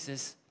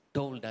Jesus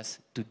told us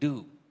to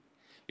do.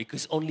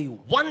 Because only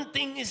one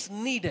thing is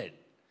needed.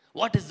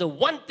 What is the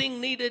one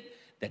thing needed?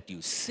 That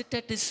you sit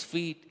at his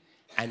feet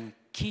and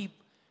keep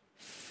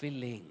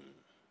filling.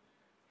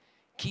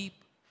 Keep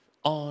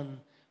on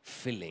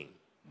filling.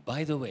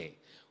 By the way,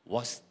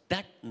 was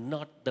that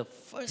not the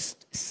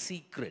first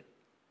secret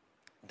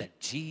that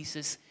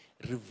Jesus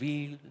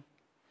revealed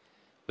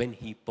when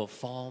he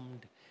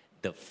performed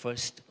the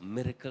first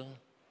miracle?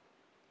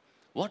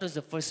 What was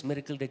the first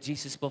miracle that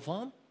Jesus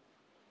performed?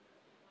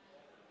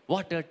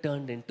 Water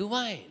turned into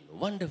wine.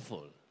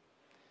 Wonderful.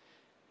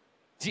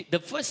 The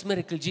first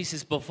miracle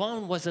Jesus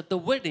performed was at the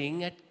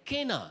wedding at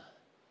Cana.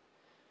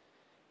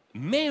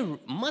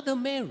 Mother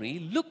Mary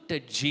looked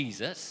at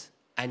Jesus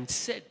and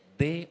said,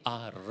 they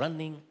are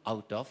running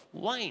out of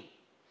wine.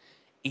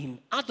 In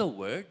other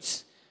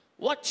words,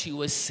 what she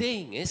was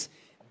saying is,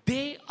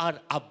 they are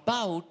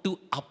about to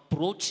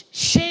approach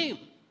shame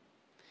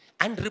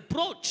and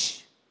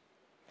reproach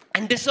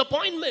and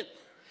disappointment.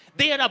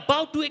 They are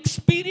about to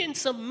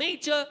experience a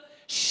major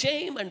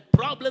shame and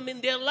problem in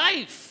their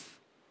life.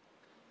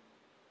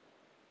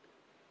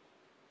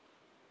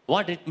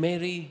 What did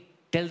Mary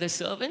tell the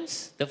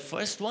servants? The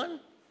first one,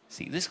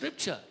 see the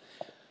scripture.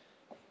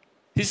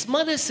 His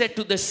mother said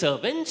to the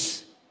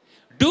servants,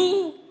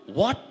 do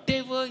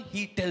whatever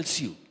he tells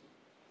you.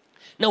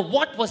 Now,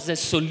 what was the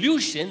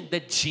solution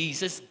that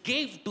Jesus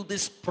gave to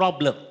this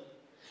problem?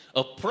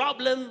 A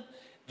problem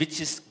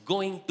which is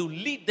going to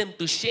lead them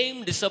to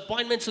shame,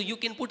 disappointment, so you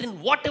can put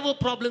in whatever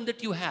problem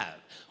that you have.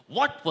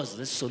 What was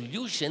the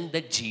solution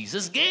that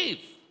Jesus gave?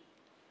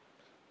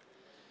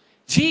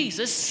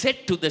 Jesus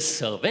said to the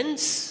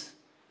servants,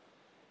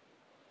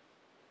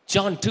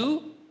 John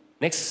 2,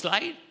 next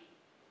slide.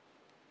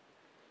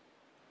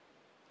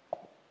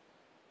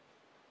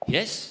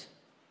 Yes?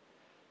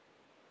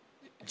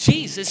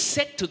 Jesus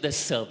said to the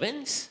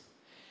servants,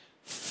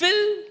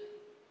 fill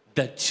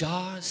the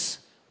jars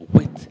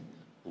with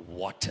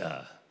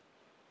water.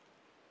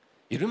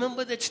 You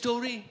remember that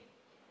story?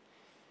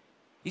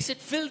 He said,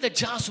 fill the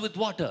jars with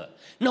water.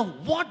 Now,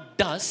 what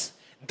does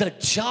the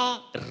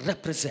jar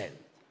represent?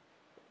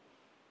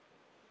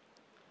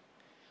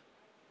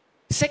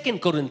 2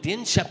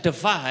 Corinthians chapter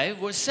 5,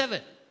 verse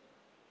 7.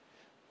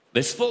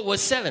 Verse 4,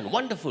 verse 7.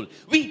 Wonderful.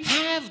 We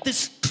have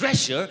this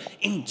treasure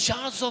in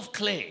jars of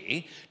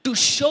clay to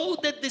show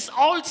that this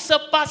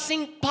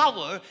all-surpassing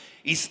power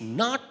is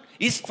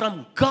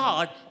from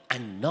God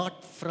and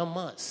not from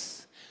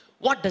us.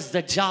 What does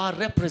the jar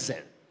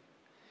represent?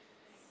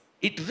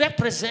 It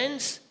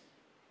represents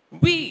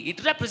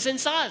it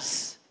represents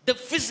us, the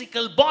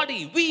physical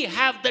body. We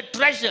have the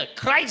treasure.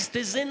 Christ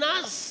is in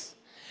us.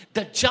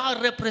 The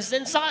jar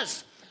represents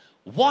us.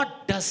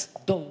 What does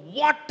the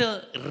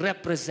water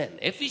represent?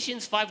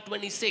 Ephesians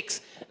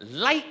 5:26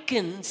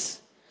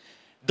 likens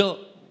the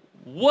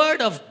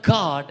word of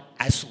God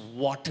as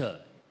water.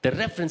 The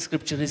reference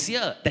scripture is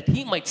here, that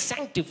he might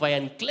sanctify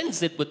and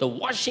cleanse it with the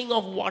washing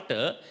of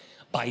water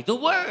by the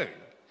word.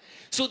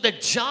 So the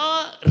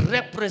jar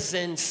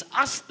represents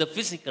us, the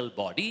physical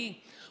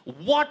body.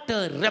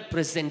 Water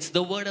represents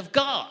the word of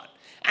God.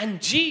 And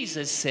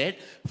Jesus said,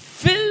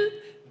 fill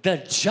the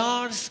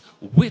jars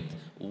with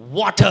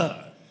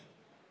water.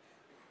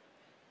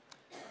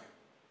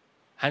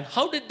 And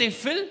how did they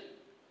fill?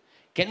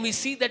 Can we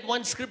see that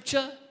one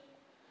scripture?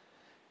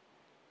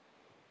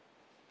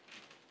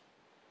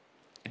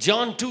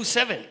 John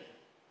 2:7.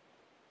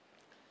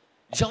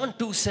 John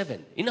 2:7.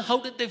 You know how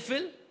did they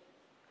fill?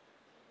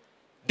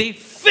 They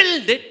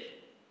filled it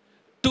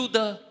to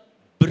the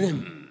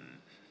brim.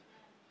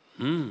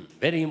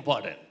 Very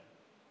important.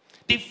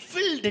 They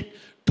filled it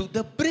to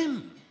the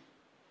brim.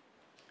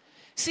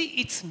 See,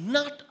 it's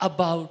not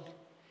about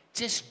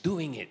just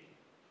doing it,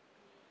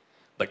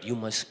 but you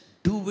must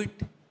do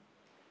it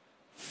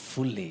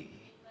fully.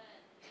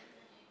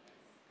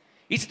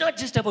 It's not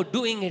just about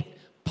doing it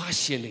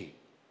partially.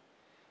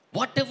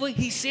 Whatever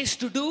he says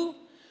to do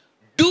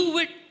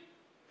it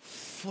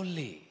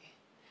fully.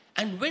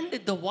 And when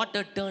did the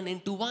water turn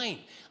into wine?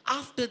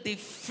 After they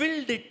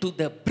filled it to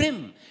the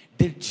brim,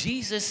 did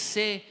Jesus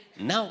say,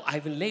 now I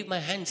will lay my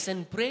hands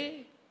and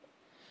pray?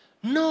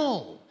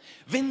 No.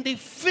 When they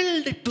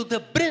filled it to the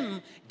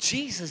brim,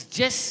 Jesus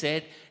just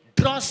said,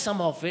 draw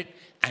some of it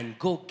and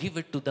go give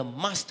it to the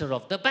master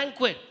of the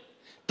banquet.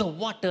 The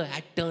water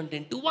had turned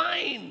into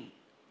wine.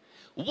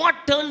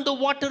 What turned the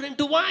water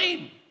into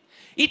wine?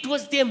 It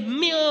was their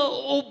mere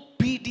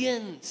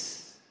obedience.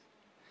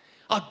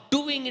 Or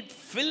doing it,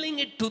 filling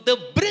it to the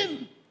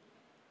brim.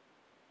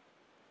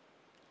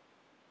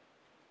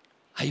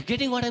 Are you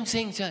getting what I'm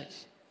saying, church?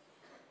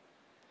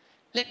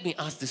 Let me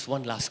ask this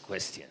one last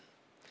question.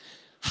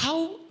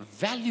 How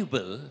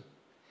valuable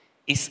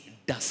is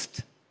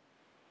dust?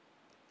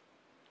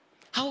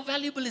 How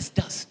valuable is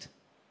dust?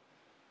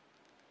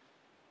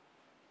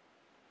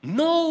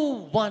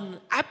 No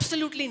one,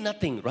 absolutely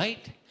nothing,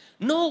 right?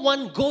 No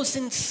one goes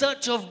in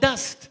search of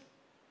dust.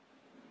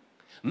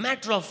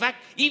 Matter of fact,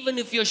 even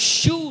if your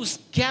shoes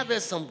gather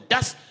some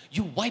dust,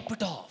 you wipe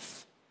it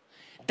off.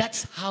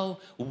 That's how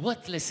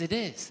worthless it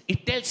is.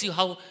 It tells you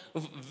how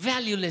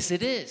valueless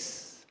it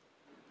is.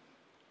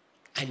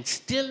 And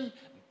still,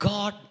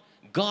 God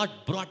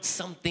brought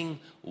something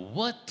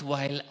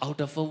worthwhile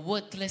out of a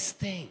worthless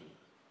thing.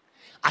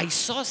 I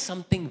saw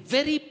something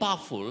very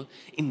powerful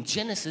in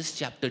Genesis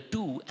chapter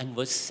 2 and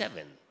verse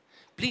 7.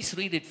 Please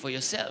read it for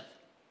yourself.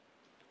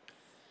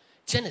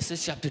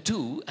 Genesis chapter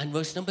 2 and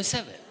verse number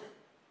 7.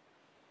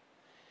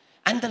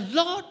 And the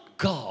Lord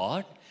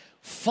God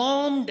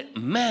formed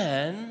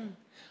man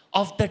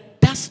of the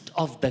dust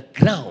of the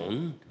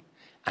ground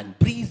and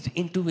breathed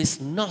into his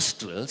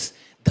nostrils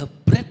the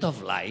breath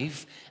of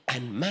life,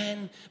 and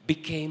man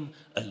became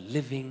a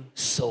living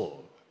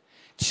soul.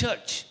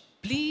 Church,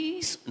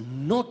 please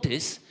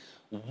notice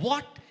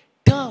what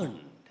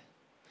turned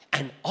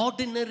an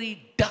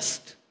ordinary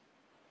dust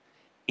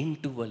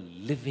into a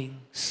living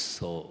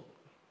soul.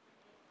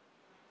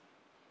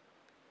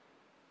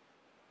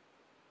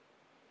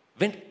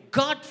 When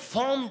God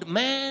formed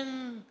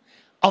man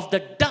of the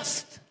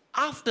dust,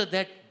 after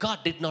that,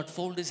 God did not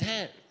fold his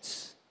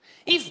hands.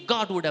 If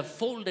God would have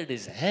folded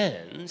his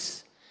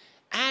hands,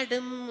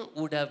 Adam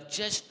would have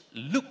just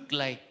looked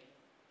like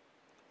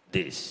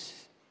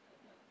this.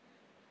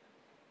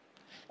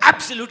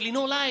 Absolutely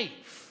no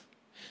life,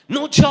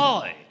 no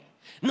joy,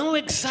 no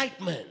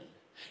excitement.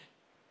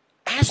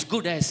 As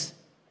good as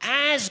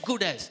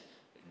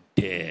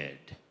dead.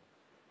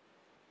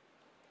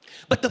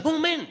 But the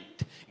moment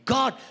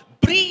God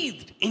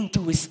breathed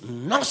into his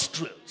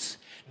nostrils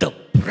the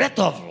breath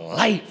of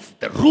life,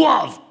 the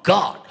ruah of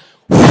God,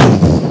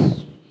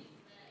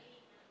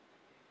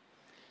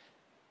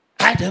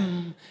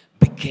 Adam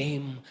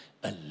became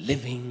a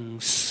living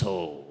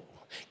soul.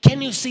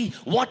 Can you see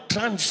what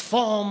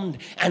transformed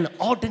an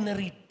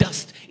ordinary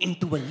dust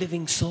into a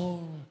living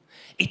soul?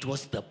 It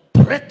was the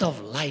breath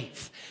of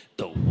life,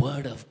 the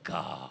Word of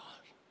God.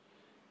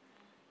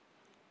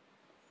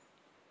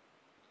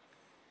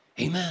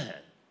 Amen.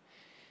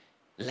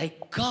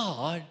 Like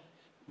God,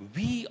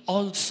 we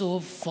also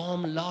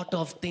form a lot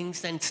of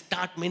things and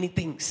start many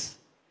things.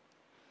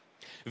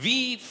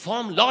 We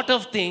form a lot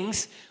of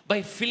things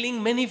by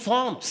filling many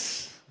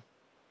forms.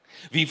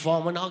 We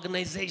form an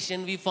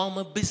organization, we form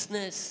a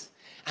business,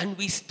 and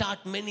we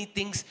start many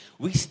things.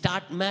 We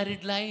start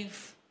married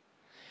life.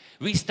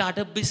 We start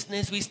a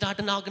business, we start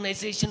an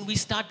organization, we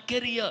start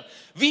career.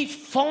 We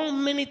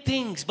form many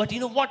things. But you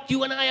know what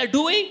you and I are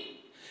doing?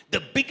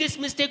 The biggest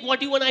mistake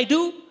what you and I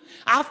do?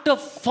 After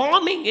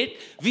forming it,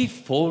 we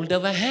fold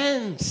our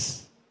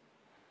hands.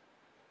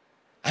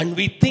 And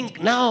we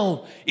think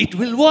now it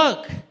will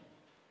work.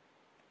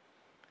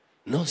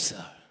 No,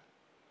 sir.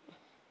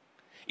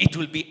 It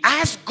will be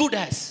as good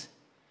as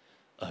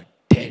a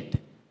dead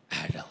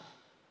Adam.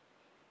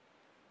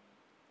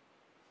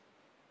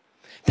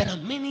 There are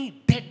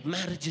many dead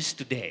marriages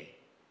today.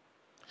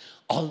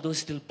 Although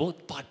still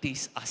both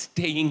parties are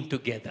staying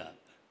together.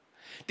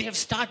 They have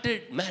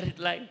started married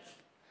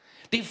life.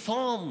 They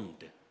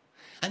formed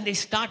and they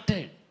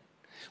started.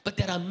 But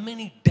there are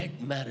many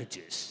dead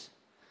marriages.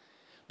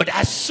 But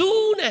as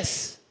soon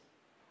as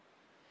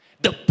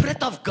the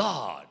breath of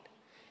God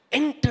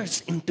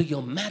enters into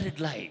your married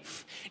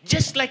life,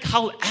 just like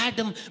how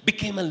Adam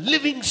became a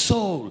living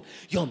soul,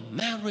 your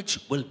marriage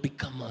will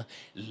become a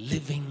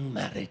living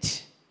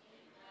marriage.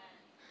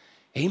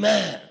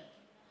 Amen.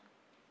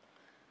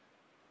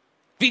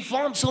 We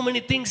form so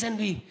many things and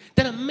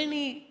there are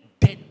many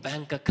dead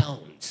bank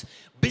accounts.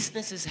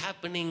 Business is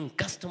happening,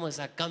 customers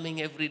are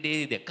coming every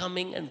day, they're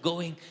coming and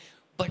going,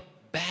 but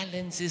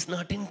balance is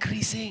not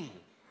increasing.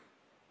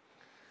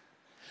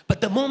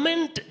 But the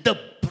moment the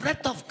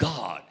breath of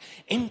God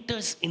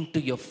enters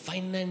into your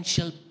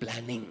financial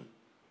planning,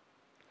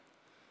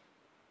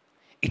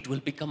 it will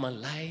become a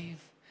live,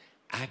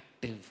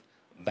 active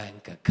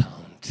bank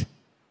account.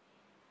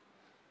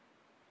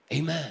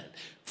 Amen.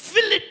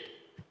 Fill it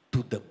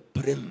to the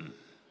brim.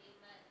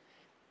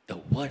 The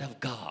Word of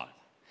God,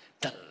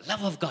 the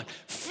love of God.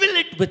 Fill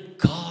it with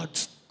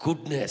God's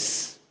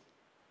goodness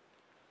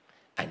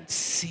and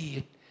see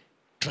it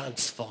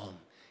transform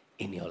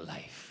in your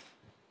life.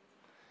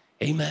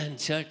 Amen,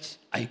 church.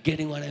 Are you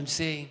getting what I'm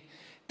saying?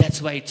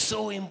 That's why it's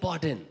so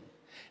important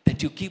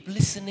that you keep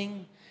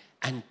listening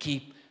and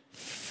keep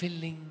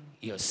filling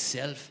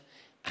yourself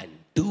and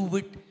do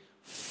it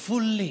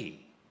fully.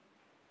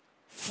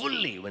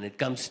 Fully. When it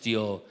comes to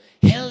your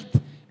health,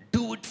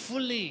 do it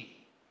fully.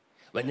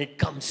 When it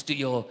comes to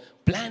your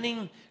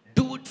planning,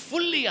 do it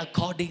fully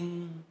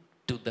according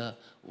to the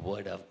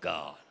Word of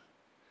God.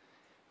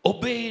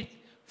 Obey it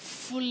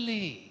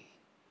fully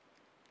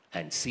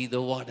and see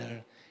the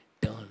water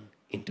turn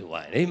into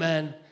wine. Amen.